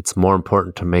instances, it's more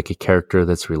important to make a character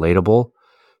that's relatable.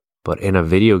 But in a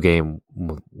video game,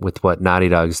 with what Naughty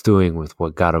Dog's doing, with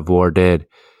what God of War did,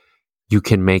 you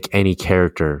can make any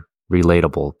character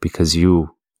relatable because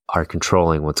you are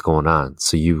controlling what's going on.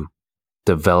 So you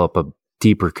develop a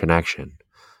deeper connection.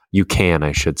 You can,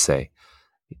 I should say.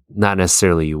 Not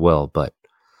necessarily you will, but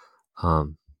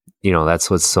that's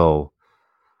what's so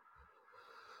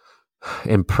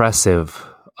impressive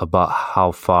about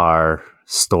how far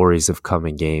stories have come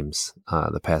in games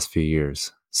the past few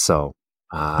years. So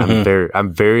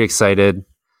I'm very excited.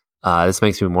 This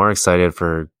makes me more excited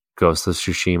for Ghost of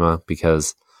Tsushima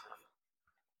because,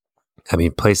 I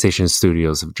mean, PlayStation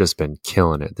Studios have just been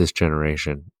killing it this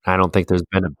generation. I don't think there's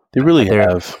been They really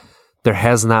have. There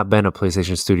has not been a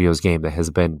PlayStation Studios game that has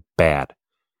been bad.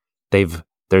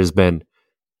 There's been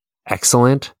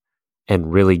excellent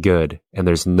and really good, and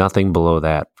there's nothing below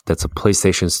that that's a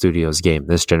PlayStation Studios game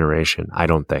this generation, I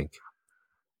don't think.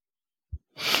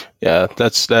 Yeah,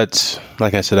 that's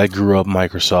like I said, I grew up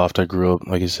Microsoft. I grew up,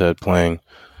 like I said, playing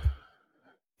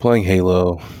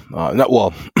Halo.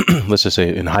 Let's just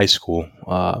say in high school,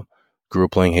 grew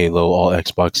up playing Halo, all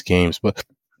Xbox games. But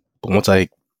once I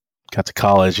got to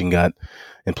college and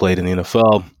played in the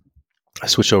NFL, I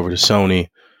switched over to Sony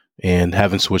and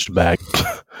haven't switched back.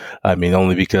 I mean,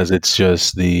 only because it's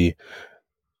just the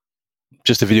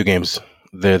video games.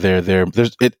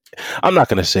 I'm not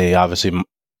going to say, obviously,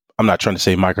 I'm not trying to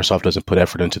say Microsoft doesn't put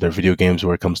effort into their video games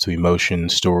where it comes to emotion,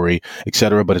 story,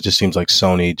 etc. But it just seems like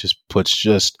Sony just puts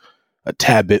just a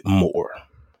tad bit more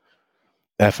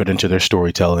effort into their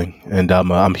storytelling, and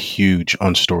I'm huge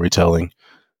on storytelling.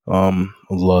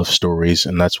 love stories,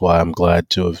 and that's why I'm glad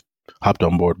to have hopped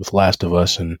on board with Last of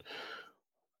Us and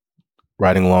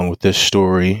riding along with this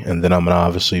story. And then I'm going to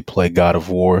obviously play God of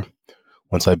War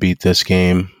once I beat this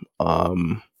game,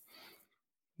 and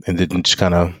then just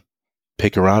kind of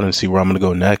pick around and see where I'm going to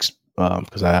go next,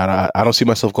 because I don't see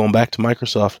myself going back to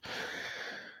Microsoft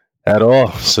at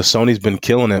all. So Sony's been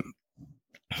killing it,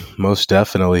 most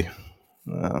definitely.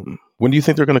 When do you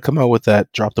think they're going to come out with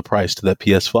that, drop the price to that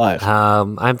PS5?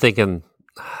 I'm thinking,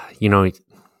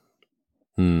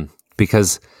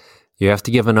 because you have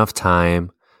to give enough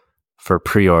time for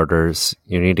pre-orders.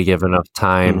 You need to give enough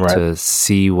time to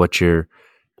see what your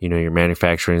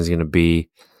manufacturing is going to be.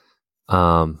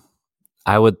 I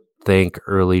would think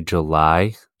early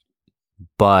July,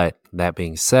 but that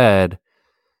being said,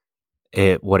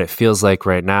 what it feels like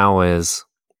right now is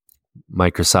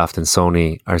Microsoft and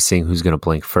Sony are seeing who's going to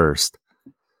blink first.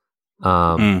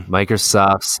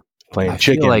 Microsoft's playing I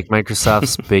chicken. feel like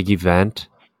Microsoft's big event,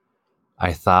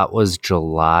 I thought was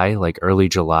July, like early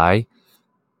July.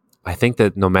 I think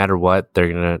that no matter what,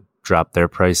 they're going to drop their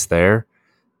price there.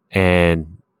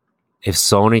 And if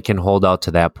Sony can hold out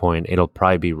to that point, it'll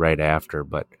probably be right after.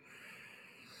 But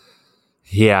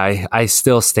yeah, I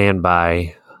still stand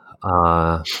by,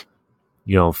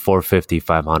 450,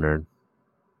 500.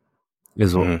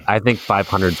 I think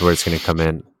 500 is where it's going to come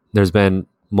in. There's been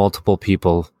multiple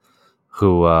people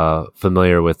who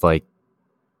familiar with like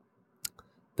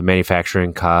the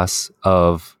manufacturing costs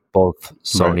of both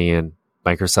Sony and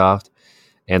Microsoft,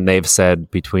 and they've said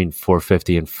between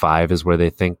 450 and 5 is where they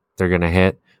think they're going to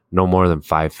hit, no more than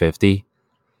 550.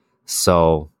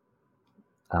 So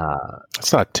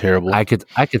it's not terrible. I could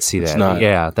see It's that. not.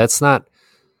 Yeah, that's not.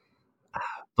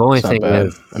 The only It's not thing bad.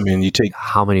 is, I mean, you take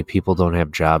how many people don't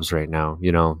have jobs right now?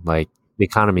 Like the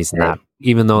economy's not,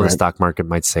 even though the stock market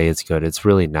might say it's good, it's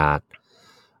really not.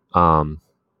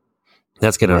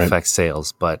 That's going to affect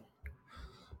sales, but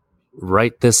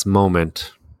right this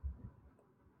moment,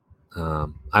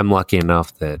 I'm lucky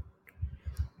enough that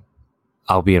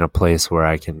I'll be in a place where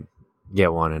I can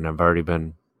get one, and I've already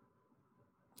been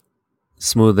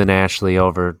smoothing Ashley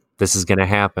over. This is going to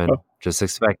happen. Just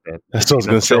expect it. That's what I was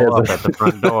going to say. Show up at the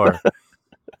front door.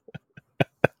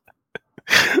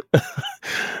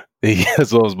 Yeah,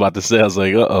 that's what I was about to say. I was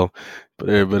like, but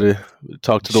everybody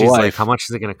talk to the She's wife. like, how much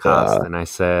is it going to cost? And I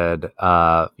said,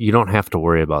 you don't have to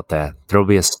worry about that. There'll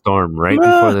be a storm right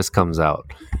before this comes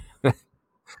out.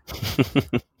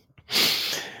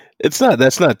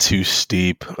 That's not too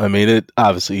steep. I mean, it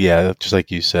obviously, just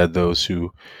like you said, those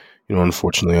who,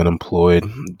 unfortunately unemployed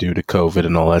due to COVID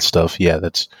and all that stuff. Yeah,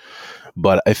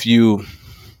 but if you're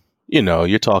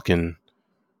talking,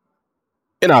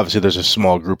 and obviously there's a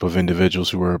small group of individuals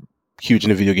who are huge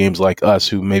into video games like us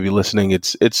who may be listening.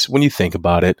 It's when you think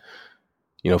about it,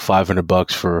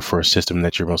 $500 for a system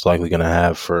that you're most likely going to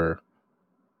have for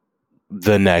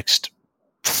the next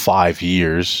 5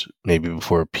 years, maybe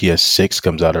before PS6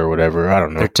 comes out or whatever. I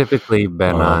don't know. They're typically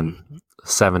been on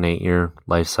 7-8 year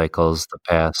life cycles the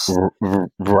past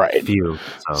few.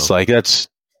 So. It's like that's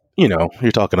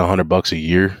you're talking $100 a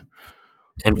year,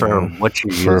 and for what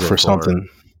you use for something.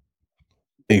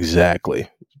 Exactly.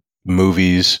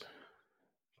 Movies.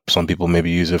 Some people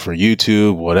maybe use it for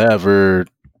YouTube, whatever.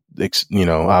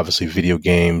 Obviously video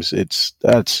games. It's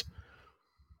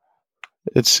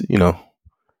if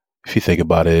you think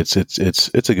about it,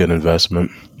 it's a good investment.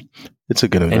 It's a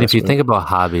good investment. And if you think about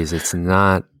hobbies, it's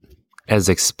not as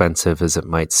expensive as it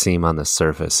might seem on the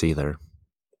surface either.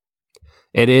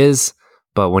 It is,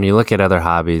 but when you look at other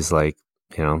hobbies, like,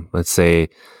 let's say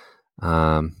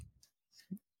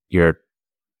you're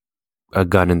a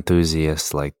gun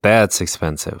enthusiast, like that's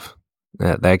expensive.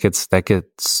 That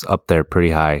gets up there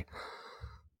pretty high.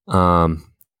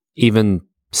 Even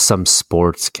some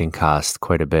sports can cost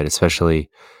quite a bit, especially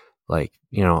like,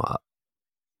 a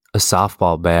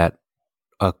softball bat,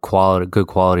 good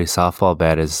quality softball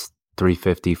bat is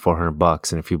 $350,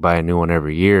 $400. And if you buy a new one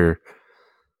every year,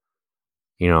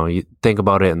 you think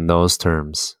about it in those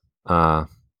terms. And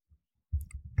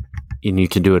you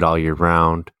can do it all year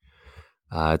round.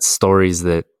 It's stories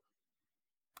that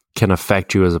can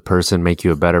affect you as a person, make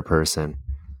you a better person.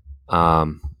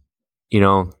 I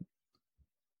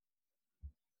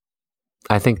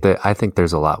think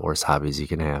there's a lot worse hobbies you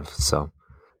can have. So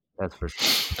that's for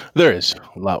sure. There is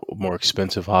a lot more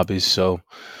expensive hobbies. So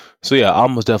yeah, I'll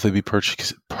most definitely be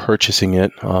purchasing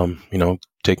it.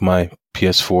 Take my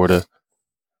PS4 to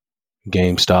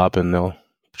GameStop and they'll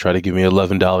try to give me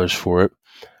 $11 for it.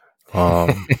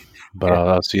 but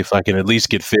I'll see if I can at least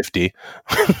get 50.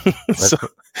 That's,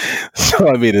 so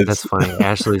I mean, that's funny.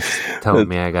 Ashley's telling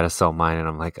me I got to sell mine, and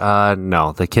I'm like,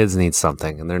 no, the kids need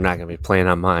something, and they're not going to be playing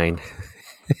on mine.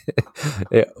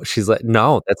 She's like,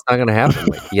 no, that's not going to happen.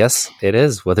 Like, yes, it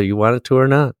is, whether you want it to or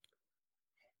not.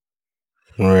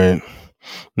 Right.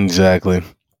 Exactly.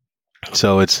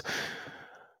 So it's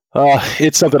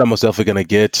something I'm most definitely going to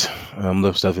get. I'm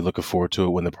definitely looking forward to it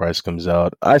when the price comes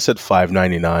out. I said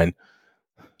 $599,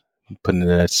 putting it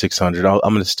at $600.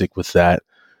 I'm going to stick with that.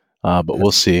 But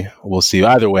we'll see. We'll see.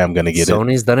 Either way, I'm going to get it.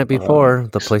 Sony's done it before,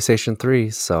 the PlayStation 3,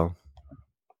 so.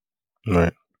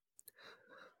 Right.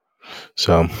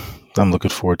 So I'm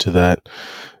looking forward to that.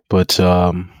 But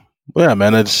yeah,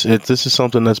 man, this is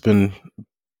something that's been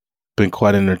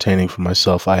quite entertaining for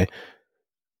myself. I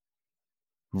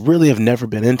really have never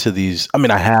been into these. I mean,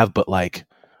 I have, but like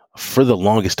for the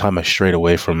longest time, I strayed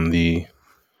away from the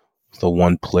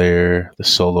one player, the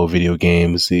solo video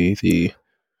games, the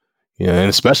and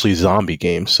especially zombie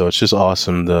games. So it's just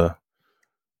awesome to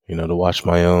watch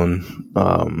my own,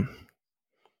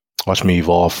 watch me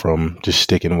evolve from just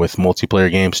sticking with multiplayer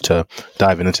games to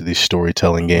diving into these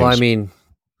storytelling games. Well, I mean,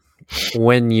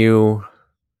 when you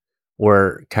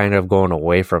were kind of going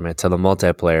away from it to the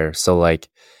multiplayer, so like,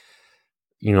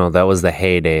 that was the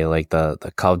heyday, like the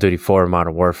Call of Duty 4,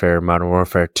 Modern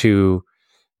Warfare 2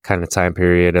 kind of time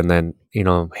period, and then,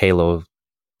 Halo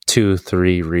 2,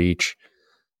 3, Reach.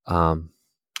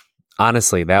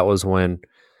 Honestly, that was when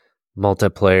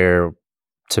multiplayer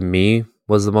to me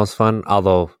was the most fun,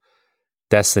 although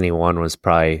Destiny 1 was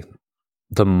probably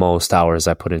the most hours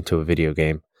I put into a video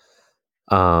game.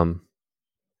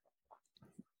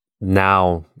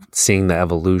 Now seeing the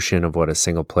evolution of what a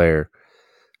single player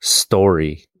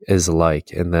story is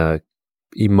like and the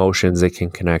emotions it can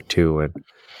connect to, and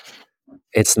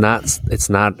it's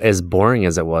not as boring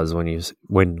as it was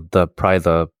when probably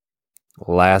the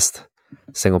last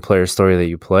single player story that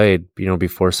you played,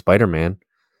 before Spider-Man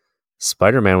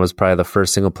was probably the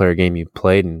first single player game you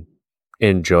played and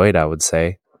enjoyed, I would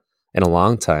say, in a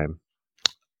long time.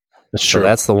 That's true. So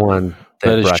that's the one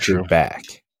that brought you back.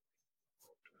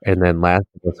 And then Last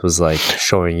of Us was like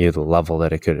showing you the level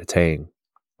that it could attain.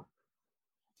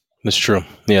 That's true.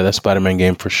 Yeah, that Spider-Man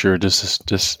game for sure.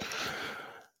 Just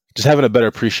having a better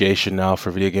appreciation now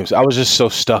for video games. I was just so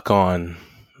stuck on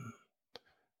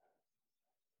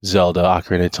Zelda,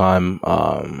 Ocarina of Time,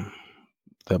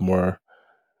 that more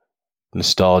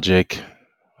nostalgic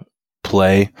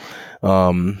gameplay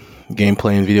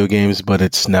in video games, but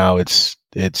it's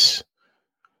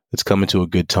coming to a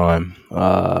good time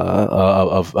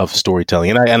of storytelling,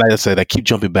 and I said I keep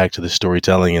jumping back to the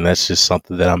storytelling, and that's just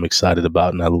something that I'm excited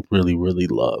about, and I really, really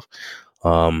love.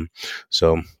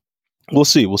 So we'll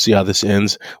see how this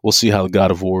ends. We'll see how God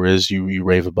of War is. You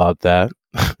rave about that,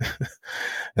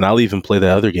 and I'll even play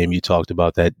that other game you talked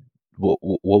about. That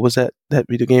what was that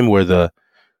video game where the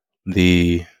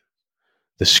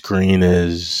screen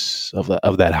is of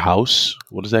that house?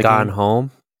 What is that? Gone game?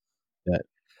 Home.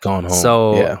 Gone Home.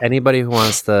 So yeah. Anybody who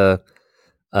wants to,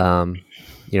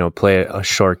 play a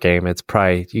short game, you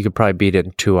could probably beat it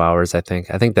in 2 hours. I think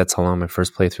that's how long my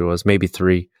first playthrough was, maybe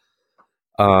 3.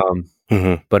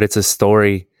 But it's a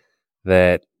story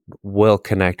that will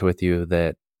connect with you,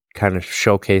 that kind of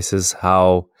showcases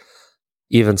how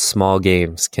even small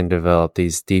games can develop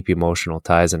these deep emotional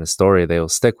ties in a story. They will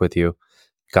stick with you.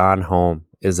 Gone Home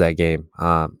is that game.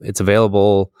 It's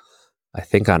available, I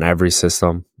think, on every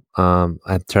system. I'm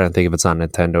trying to think if it's on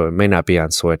Nintendo. It may not be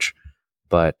on Switch,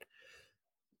 but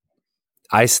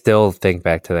I still think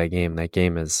back to that game. That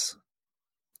game is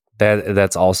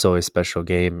that's also a special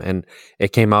game, and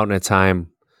it came out in a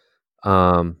time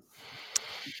that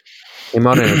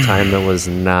was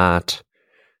not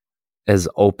as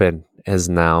open as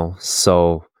now.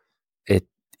 So it,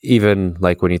 even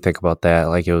like when you think about that,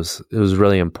 like it was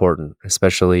really important,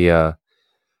 especially to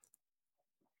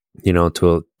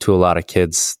a lot of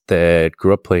kids that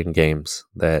grew up playing games.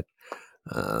 That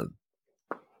I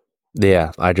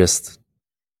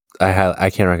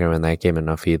can't recommend that game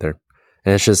enough either.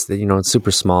 And it's just, it's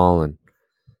super small and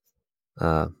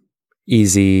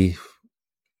easy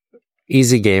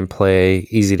gameplay,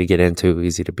 easy to get into,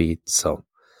 easy to beat. So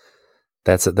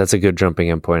that's a good jumping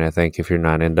in point, I think, if you're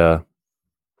not into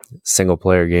single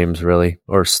player games really,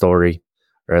 or story,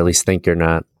 or at least think you're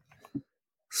not.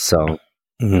 So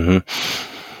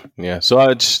yeah. So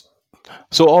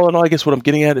all in all, I guess what I'm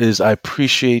getting at is I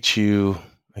appreciate you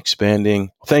expanding.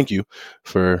 Thank you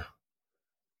for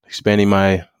expanding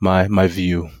my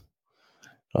view,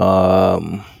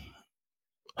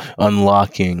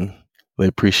 unlocking the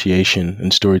appreciation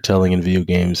and storytelling in video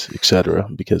games, etc.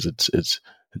 Because it's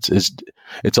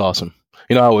It's awesome.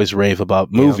 I always rave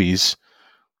about movies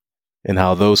and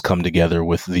how those come together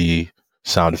with the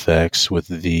sound effects, with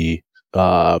the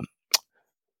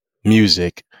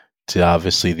music, to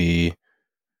obviously the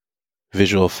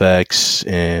visual effects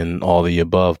and all the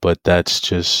above. But that's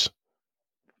just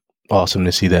awesome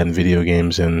to see that in video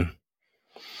games, and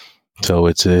so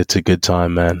it's a good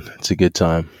time, man. It's a good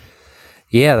time.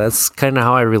 Yeah, that's kind of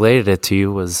how I related it to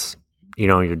you, was,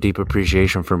 your deep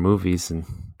appreciation for movies and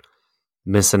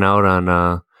missing out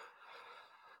on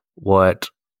what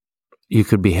you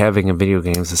could be having in video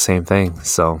games, the same thing.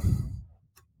 So,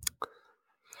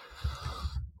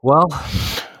 well,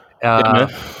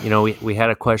 we had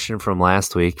a question from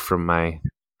last week from my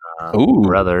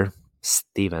brother,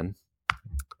 Steven.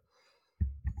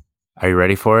 Are you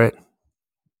ready for it?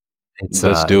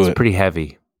 Let's do it. It's pretty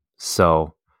heavy.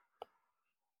 So,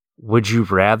 would you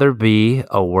rather be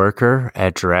a worker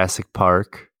at Jurassic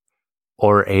Park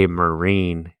or a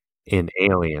Marine in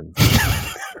Aliens?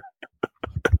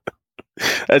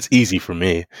 That's easy for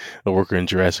me. A worker in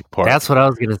Jurassic Park. That's what I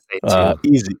was going to say too.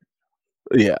 Easy.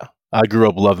 Yeah. I grew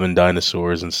up loving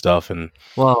dinosaurs and stuff, and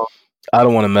well, I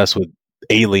don't want to mess with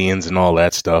aliens and all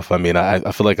that stuff. I mean, I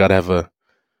feel like I'd have a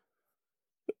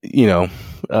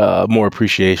more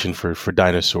appreciation for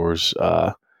dinosaurs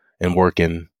and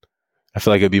working. I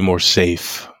feel like it'd be more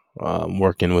safe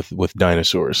working with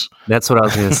dinosaurs. That's what I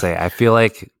was going to say. I feel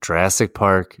like Jurassic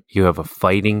Park, you have a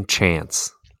fighting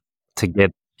chance to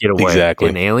get away. Exactly.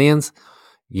 In Aliens,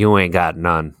 you ain't got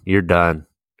none. You're done.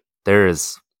 You're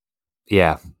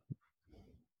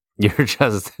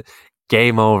just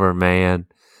game over, man.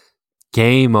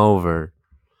 Game over.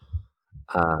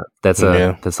 That's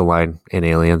a line in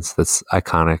Aliens that's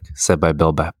iconic, said by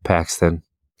Bill Paxton,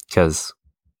 because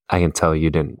I can tell you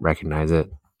didn't recognize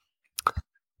it.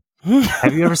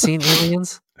 Have you ever seen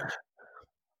Aliens?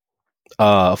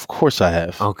 Of course I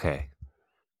have. Okay.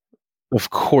 Of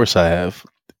course I have.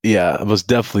 Yeah, I was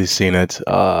definitely seen it.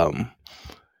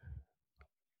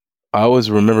 I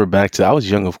always remember I was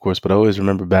young, of course, but I always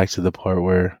remember back to the part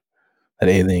where that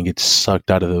alien gets sucked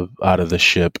out of the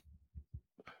ship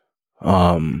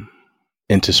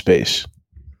into space.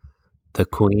 The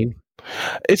Queen?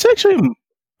 It's actually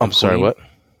I'm sorry, what?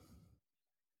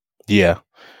 Yeah.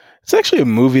 It's actually a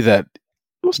movie that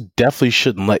most definitely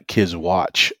shouldn't let kids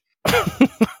watch.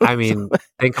 I mean,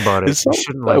 think about it. You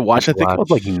shouldn't let watch. I think I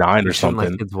was like 9 or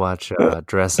something. Let kids watch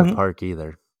Jurassic Park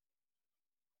either.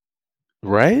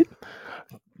 Right?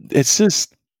 It's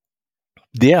just,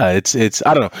 it's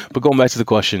I don't know. But going back to the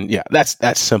question,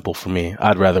 that's simple for me.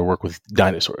 I'd rather work with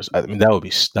dinosaurs. I mean, that would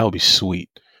be sweet.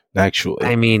 Actually,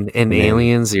 I mean, in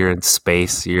Aliens, you're in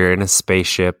space. You're in a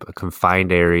spaceship, a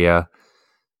confined area.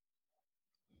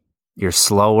 You're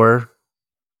slower.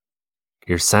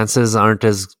 Your senses aren't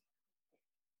as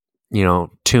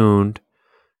tuned.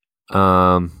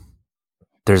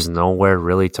 There's nowhere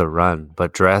really to run.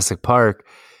 But Jurassic Park,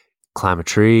 climb a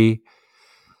tree.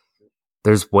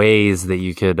 There's ways that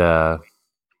you could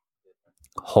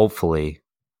hopefully,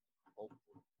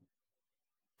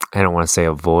 I don't want to say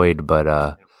avoid,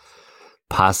 but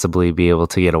possibly be able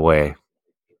to get away.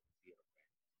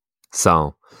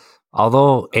 So,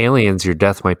 although Aliens, your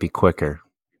death might be quicker.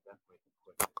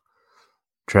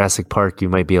 Jurassic Park, you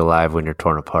might be alive when you're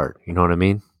torn apart. You know what I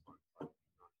mean?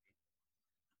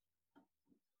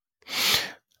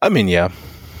 I mean, yeah,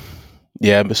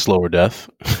 but slower death.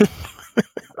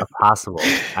 Possible.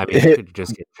 I mean, you could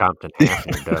just get chopped in half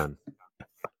and you're done.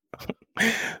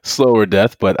 Slower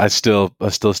death, but I still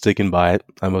sticking by it.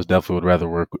 I most definitely would rather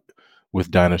work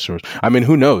with dinosaurs. I mean,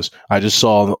 who knows? I just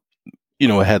saw,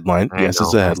 a headline. Yes,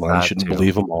 it's a headline. Shouldn't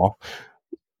believe them all.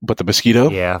 But the mosquito?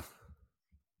 Yeah.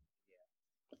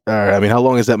 I mean, how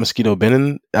long has that mosquito been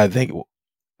in? I don't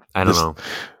know.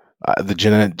 The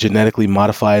genetically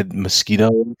modified mosquito,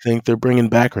 I think they're bringing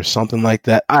back or something like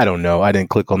that. I don't know. I didn't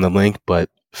click on the link, but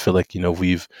I feel like,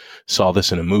 we've saw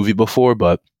this in a movie before,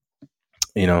 but,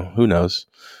 who knows?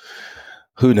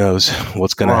 Who knows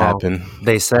what's going to happen?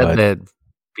 They said that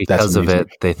because of it,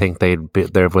 they think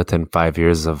they're within 5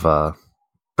 years of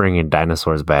bringing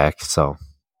dinosaurs back. So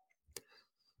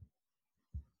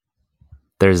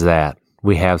there's that.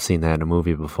 We have seen that in a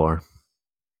movie before.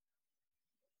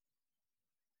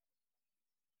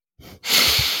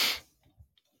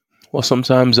 Well,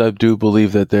 sometimes I do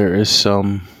believe that there is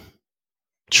some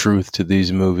truth to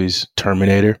these movies.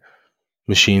 Terminator,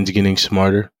 machines getting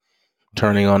smarter,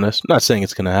 turning on us. Not saying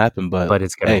it's going to happen, but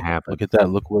it's going to happen. Look at that.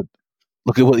 Look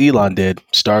at what Elon did.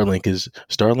 Starlink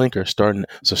or Starnet.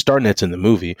 So Starnet's in the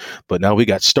movie, but now we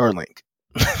got Starlink.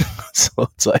 so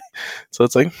it's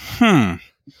like,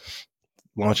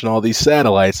 launching all these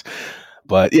satellites.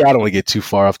 But yeah, I don't want to get too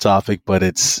far off topic, but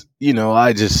it's,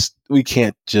 we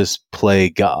can't just play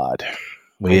God.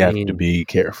 We have to be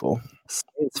careful.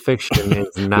 Science fiction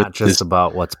is not just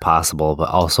about what's possible, but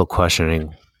also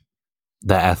questioning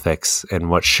the ethics and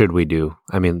what should we do.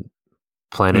 I mean,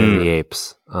 Planet of the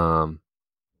Apes,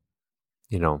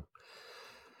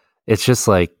 it's just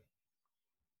like,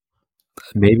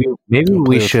 maybe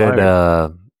we should,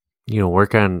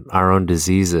 work on our own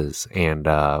diseases and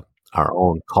our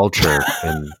own culture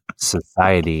and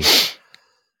society,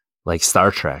 like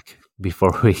Star Trek,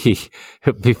 before we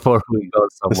go somewhere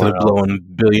instead of blowing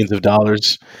billions and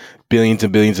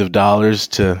billions of dollars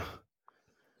to.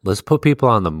 Let's put people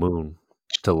on the moon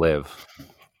to live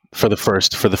for the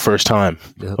first time.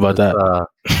 How about that?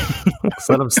 Let's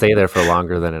let them stay there for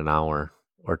longer than an hour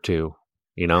or two.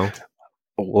 Well,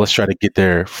 let's try to get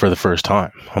there for the first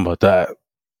time. How about that?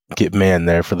 Get man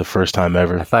there for the first time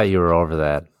ever. I thought you were over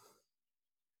that.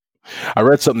 I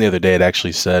read something the other day. It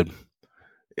actually said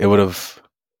it would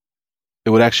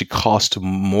actually cost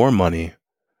more money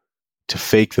to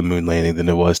fake the moon landing than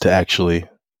it actually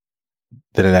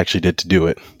did to do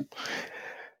it.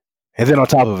 And then on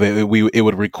top of it, it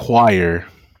would require,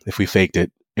 if we faked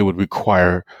it, it would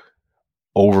require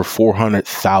over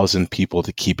 400,000 people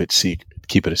to keep it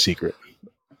a secret.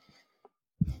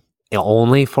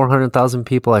 Only 400,000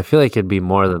 people? I feel like it'd be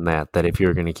more than that if you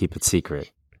were going to keep it secret.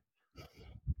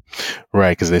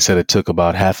 Right, because they said it took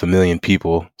about 500,000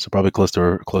 people, so probably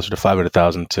closer to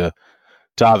 500,000 to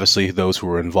obviously those who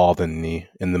were involved in the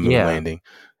moon landing.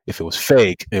 If it was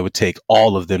fake, it would take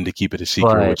all of them to keep it a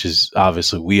secret, which is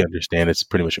obviously, we understand it's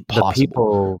pretty much impossible. The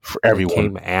people for everyone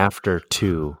came after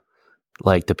too,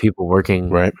 like the people working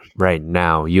right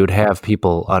now. You'd have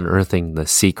people unearthing the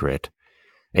secret,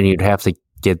 and you'd have to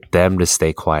get them to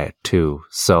stay quiet too.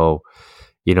 So,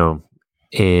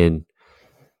 in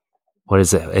what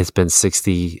is it? It's been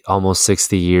almost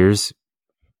 60 years.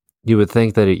 You would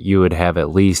think that you would have at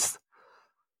least,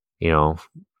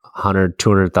 100,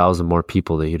 200,000 more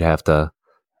people that you'd have to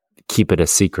keep it a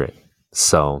secret.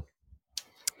 So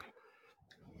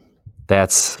I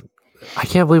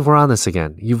can't believe we're on this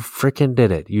again. You freaking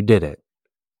did it. You did it.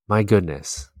 My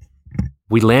goodness.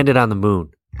 We landed on the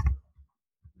moon.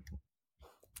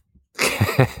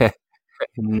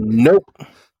 Nope.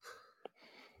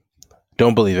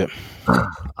 Don't believe it.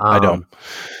 I don't.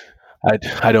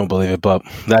 I don't believe it, but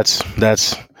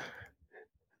that's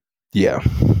yeah,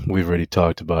 we've already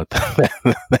talked about that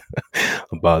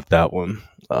about that one.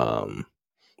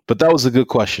 But that was a good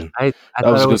question. I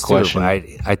that was a good question.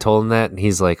 I told him that, and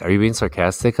he's like, "Are you being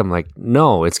sarcastic?" I'm like,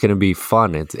 "No, it's going to be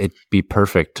fun. It'd be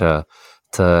perfect to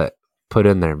put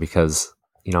in there because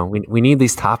we need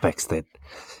these topics that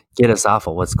get us off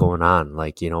of what's going on.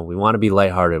 Like we want to be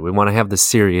lighthearted. We want to have the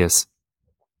serious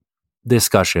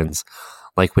discussions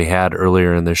like we had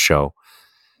earlier in this show,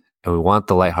 and we want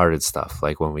the lighthearted stuff,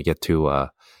 like when we get to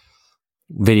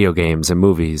video games and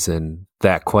movies and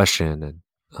that question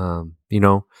and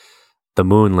the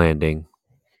moon landing.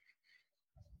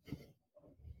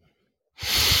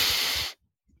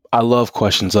 I love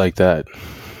questions like that.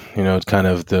 It's kind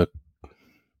of the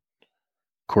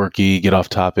quirky, get off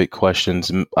topic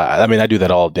questions. I mean, I do that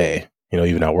all day.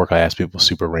 Even at work, I ask people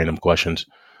super random questions.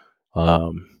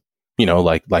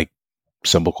 Like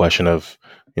simple question of,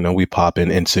 we pop in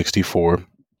N64.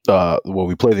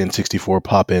 We play the N64,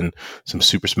 pop in some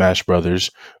Super Smash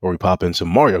Brothers, or we pop in some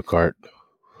Mario Kart.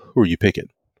 Who are you picking?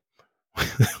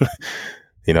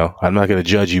 I'm not going to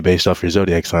judge you based off your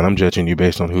zodiac sign. I'm judging you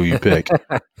based on who you pick.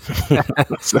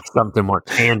 Something more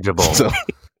tangible.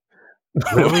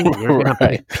 Really? You're going to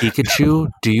pick Pikachu?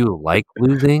 Do you like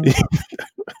losing?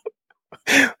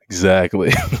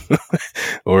 Exactly.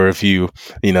 Or if you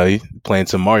playing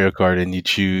some Mario Kart and you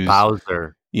choose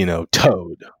Bowser,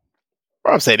 Toad.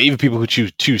 Or I'm saying even people who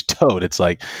choose Toad, it's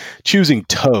like choosing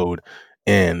Toad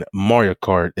in Mario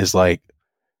Kart is like,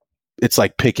 it's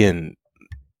like picking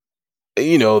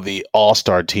the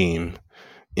all-star team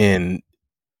in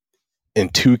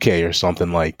 2K or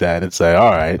something like that. It's like,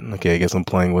 all right, okay, I guess I'm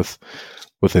playing with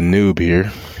a noob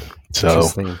here. So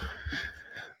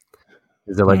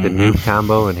is it like the noob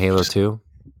combo in Halo 2?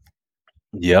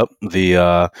 Yep,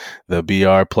 the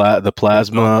the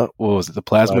plasma. What was it? The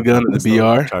plasma gun and the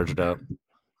BR. Charge it up.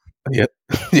 Yep.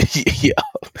 Yeah.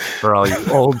 For all you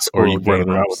old school, or you running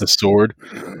around with the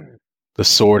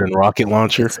sword and rocket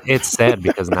launcher. It's sad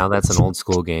because now that's an old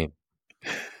school game.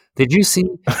 Did you see?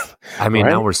 I mean,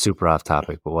 now we're super off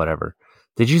topic, but whatever.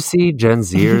 Did you see Gen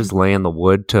Zers laying the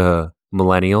wood to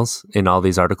millennials in all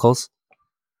these articles?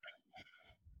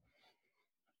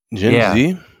 Gen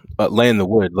Z laying the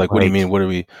wood. Like, what do you mean? What are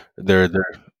we? They're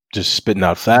just spitting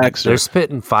out facts? They're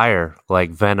spitting fire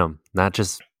like venom, not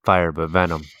just fire, but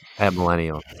venom at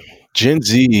millennials. Gen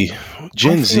Z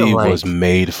was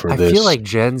made for this. I feel like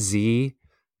Gen Z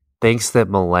thinks that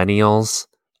millennials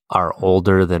are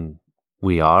older than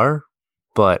we are,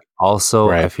 but also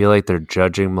Right. I feel like they're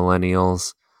judging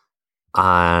millennials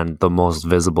on the most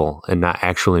visible and not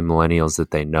actually millennials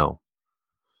that they know.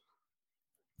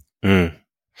 Mm.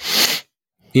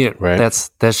 Yeah, Right.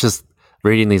 that's just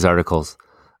reading these articles.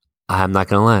 I'm not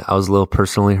gonna lie, I was a little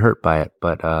personally hurt by it,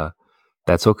 but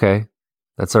that's okay.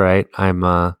 That's all right.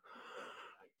 I'm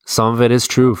some of it is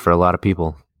true for a lot of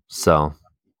people, so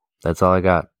that's all I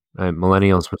got.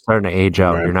 Millennials, we're starting to age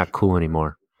out. Right. You're not cool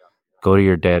anymore. Go to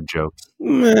your dad jokes.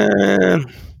 Man,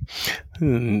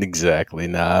 exactly.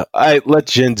 Nah, I let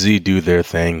Gen Z do their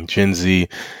thing. Gen Z,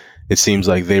 it seems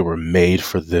like they were made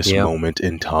for this Yep. moment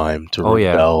in time to Oh,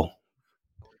 yeah. rebel.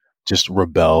 Just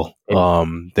rebel.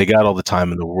 And- They got all the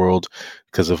time in the world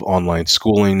because of online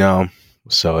schooling now.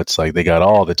 So it's like they got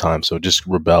all the time. So just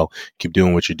rebel. Keep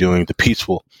doing what you're doing. The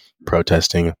peaceful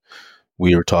protesting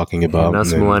we were talking about. And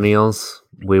us and then- millennials,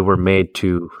 we were made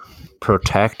to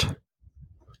protect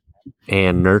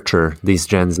and nurture these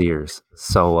Gen Zers.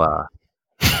 So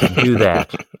do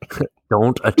that.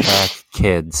 Don't attack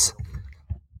kids.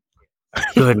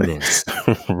 Goodness.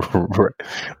 Right.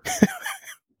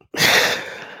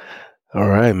 All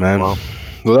right, man. Well,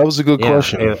 Well, that was a good yeah,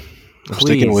 question. I'm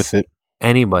sticking please. with it.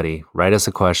 Anybody, write us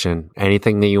a question.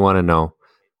 Anything that you want to know.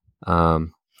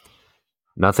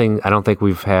 Nothing. I don't think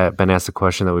we've been asked a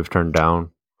question that we've turned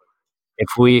down. If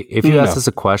you asked us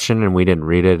a question and we didn't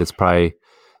read it, it's probably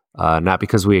not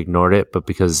because we ignored it, but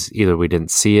because either we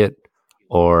didn't see it,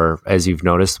 or as you've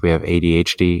noticed, we have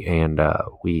ADHD and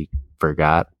we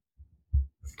got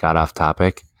off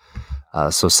topic.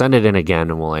 So send it in again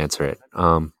and we'll answer it.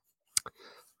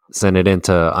 Send it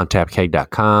into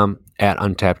untappedkeg.com, at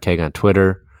untappedkeg on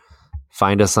Twitter.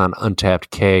 Find us on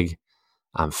Untapped Keg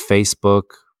on Facebook.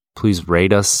 Please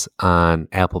rate us on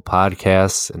Apple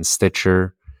Podcasts and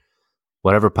Stitcher,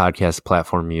 whatever podcast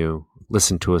platform you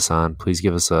listen to us on. Please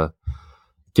give us a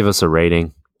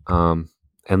rating, and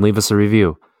leave us a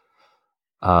review.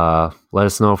 Let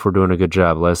us know if we're doing a good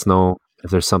job. Let us know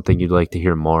if there's something you'd like to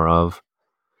hear more of.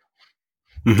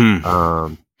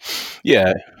 Mm-hmm.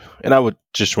 Yeah, and I would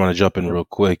just want to jump in real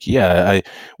quick. Yeah,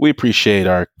 we appreciate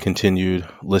our continued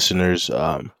listeners.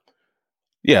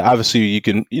 Yeah, obviously you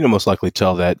can, most likely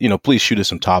tell that, please shoot us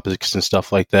some topics and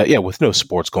stuff like that. Yeah, with no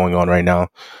sports going on right now.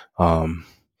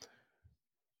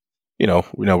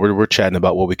 We're chatting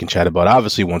about what we can chat about.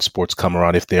 Obviously, once sports come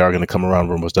around, if they are going to come around,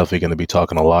 we're most definitely going to be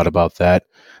talking a lot about that.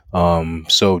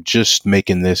 So just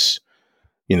making this,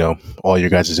 all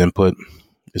your guys' input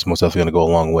is most definitely going to go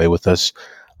a long way with us.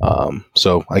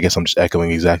 So I guess I'm just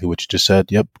echoing exactly what you just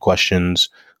said. Yep. Questions,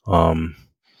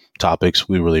 topics.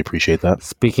 We really appreciate that.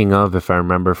 Speaking of, if I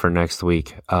remember for next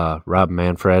week, Rob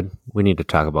Manfred, we need to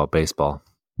talk about baseball.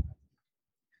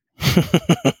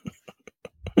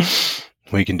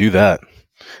 We can do that.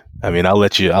 I mean, I'll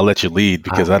let you lead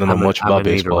because I don't know much about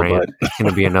baseball. But it's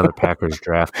going to be another Packers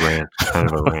draft rant,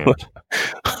 kind of a rant.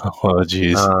 Oh,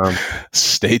 geez.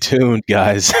 Stay tuned,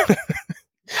 guys.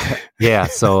 Yeah.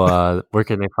 So, where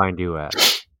can they find you at?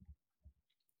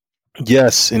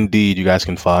 Yes, indeed. You guys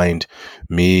can find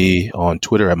me on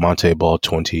Twitter at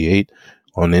Monteball28,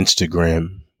 on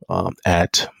Instagram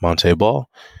at Monteball,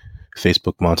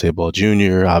 Facebook Monteball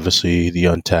Jr., obviously the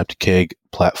Untapped Keg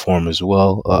platform as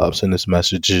well. Send us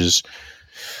messages,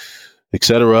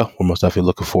 etc. We're most definitely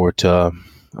looking forward to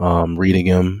reading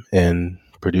them and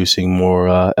producing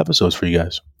more episodes for you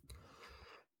guys.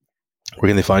 Where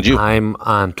can they find you? I'm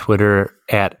on Twitter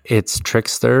at It's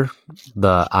Trickster.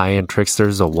 The I in Trickster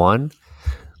is a 1.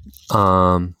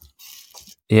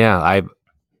 Yeah,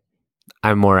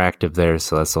 I'm more active there,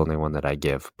 so that's the only one that I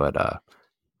give. But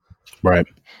right,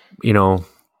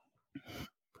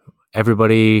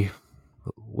 everybody,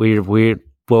 we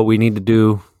what we need to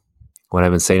do. What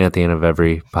I've been saying at the end of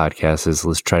every podcast is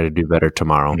let's try to do better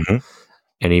tomorrow. Mm-hmm.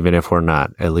 And even if we're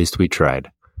not, at least we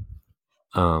tried.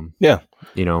 Yeah.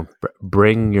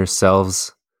 Bring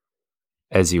yourselves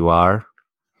as you are.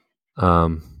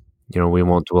 We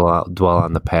won't dwell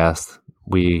on the past.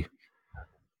 We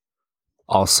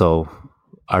also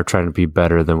are trying to be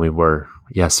better than we were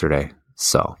yesterday.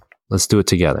 So let's do it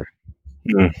together.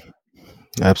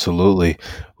 Absolutely.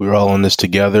 We're all in this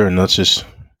together, and let's just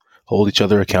hold each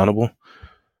other accountable.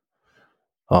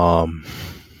 And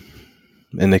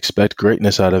expect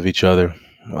greatness out of each other.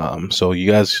 So you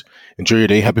guys enjoy your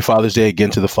day. Happy Father's Day again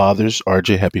to the fathers.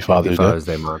 RJ, happy Father's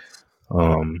Day, Month.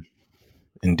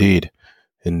 Indeed.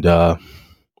 And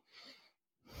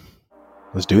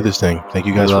Let's do this thing. Thank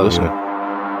you guys for listening.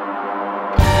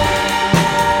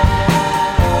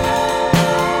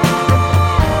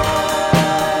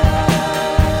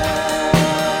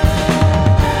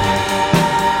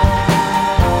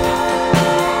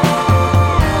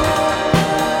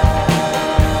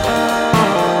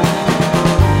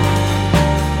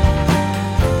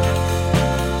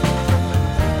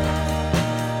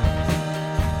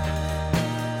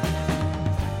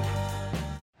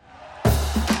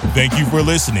 Thank you for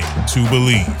listening to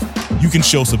Believe. You can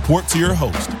show support to your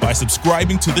host by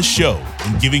subscribing to the show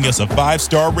and giving us a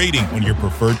 5-star rating on your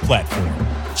preferred platform.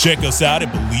 Check us out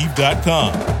at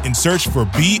Believe.com and search for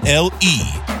BLEAV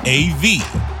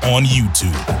on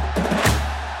YouTube.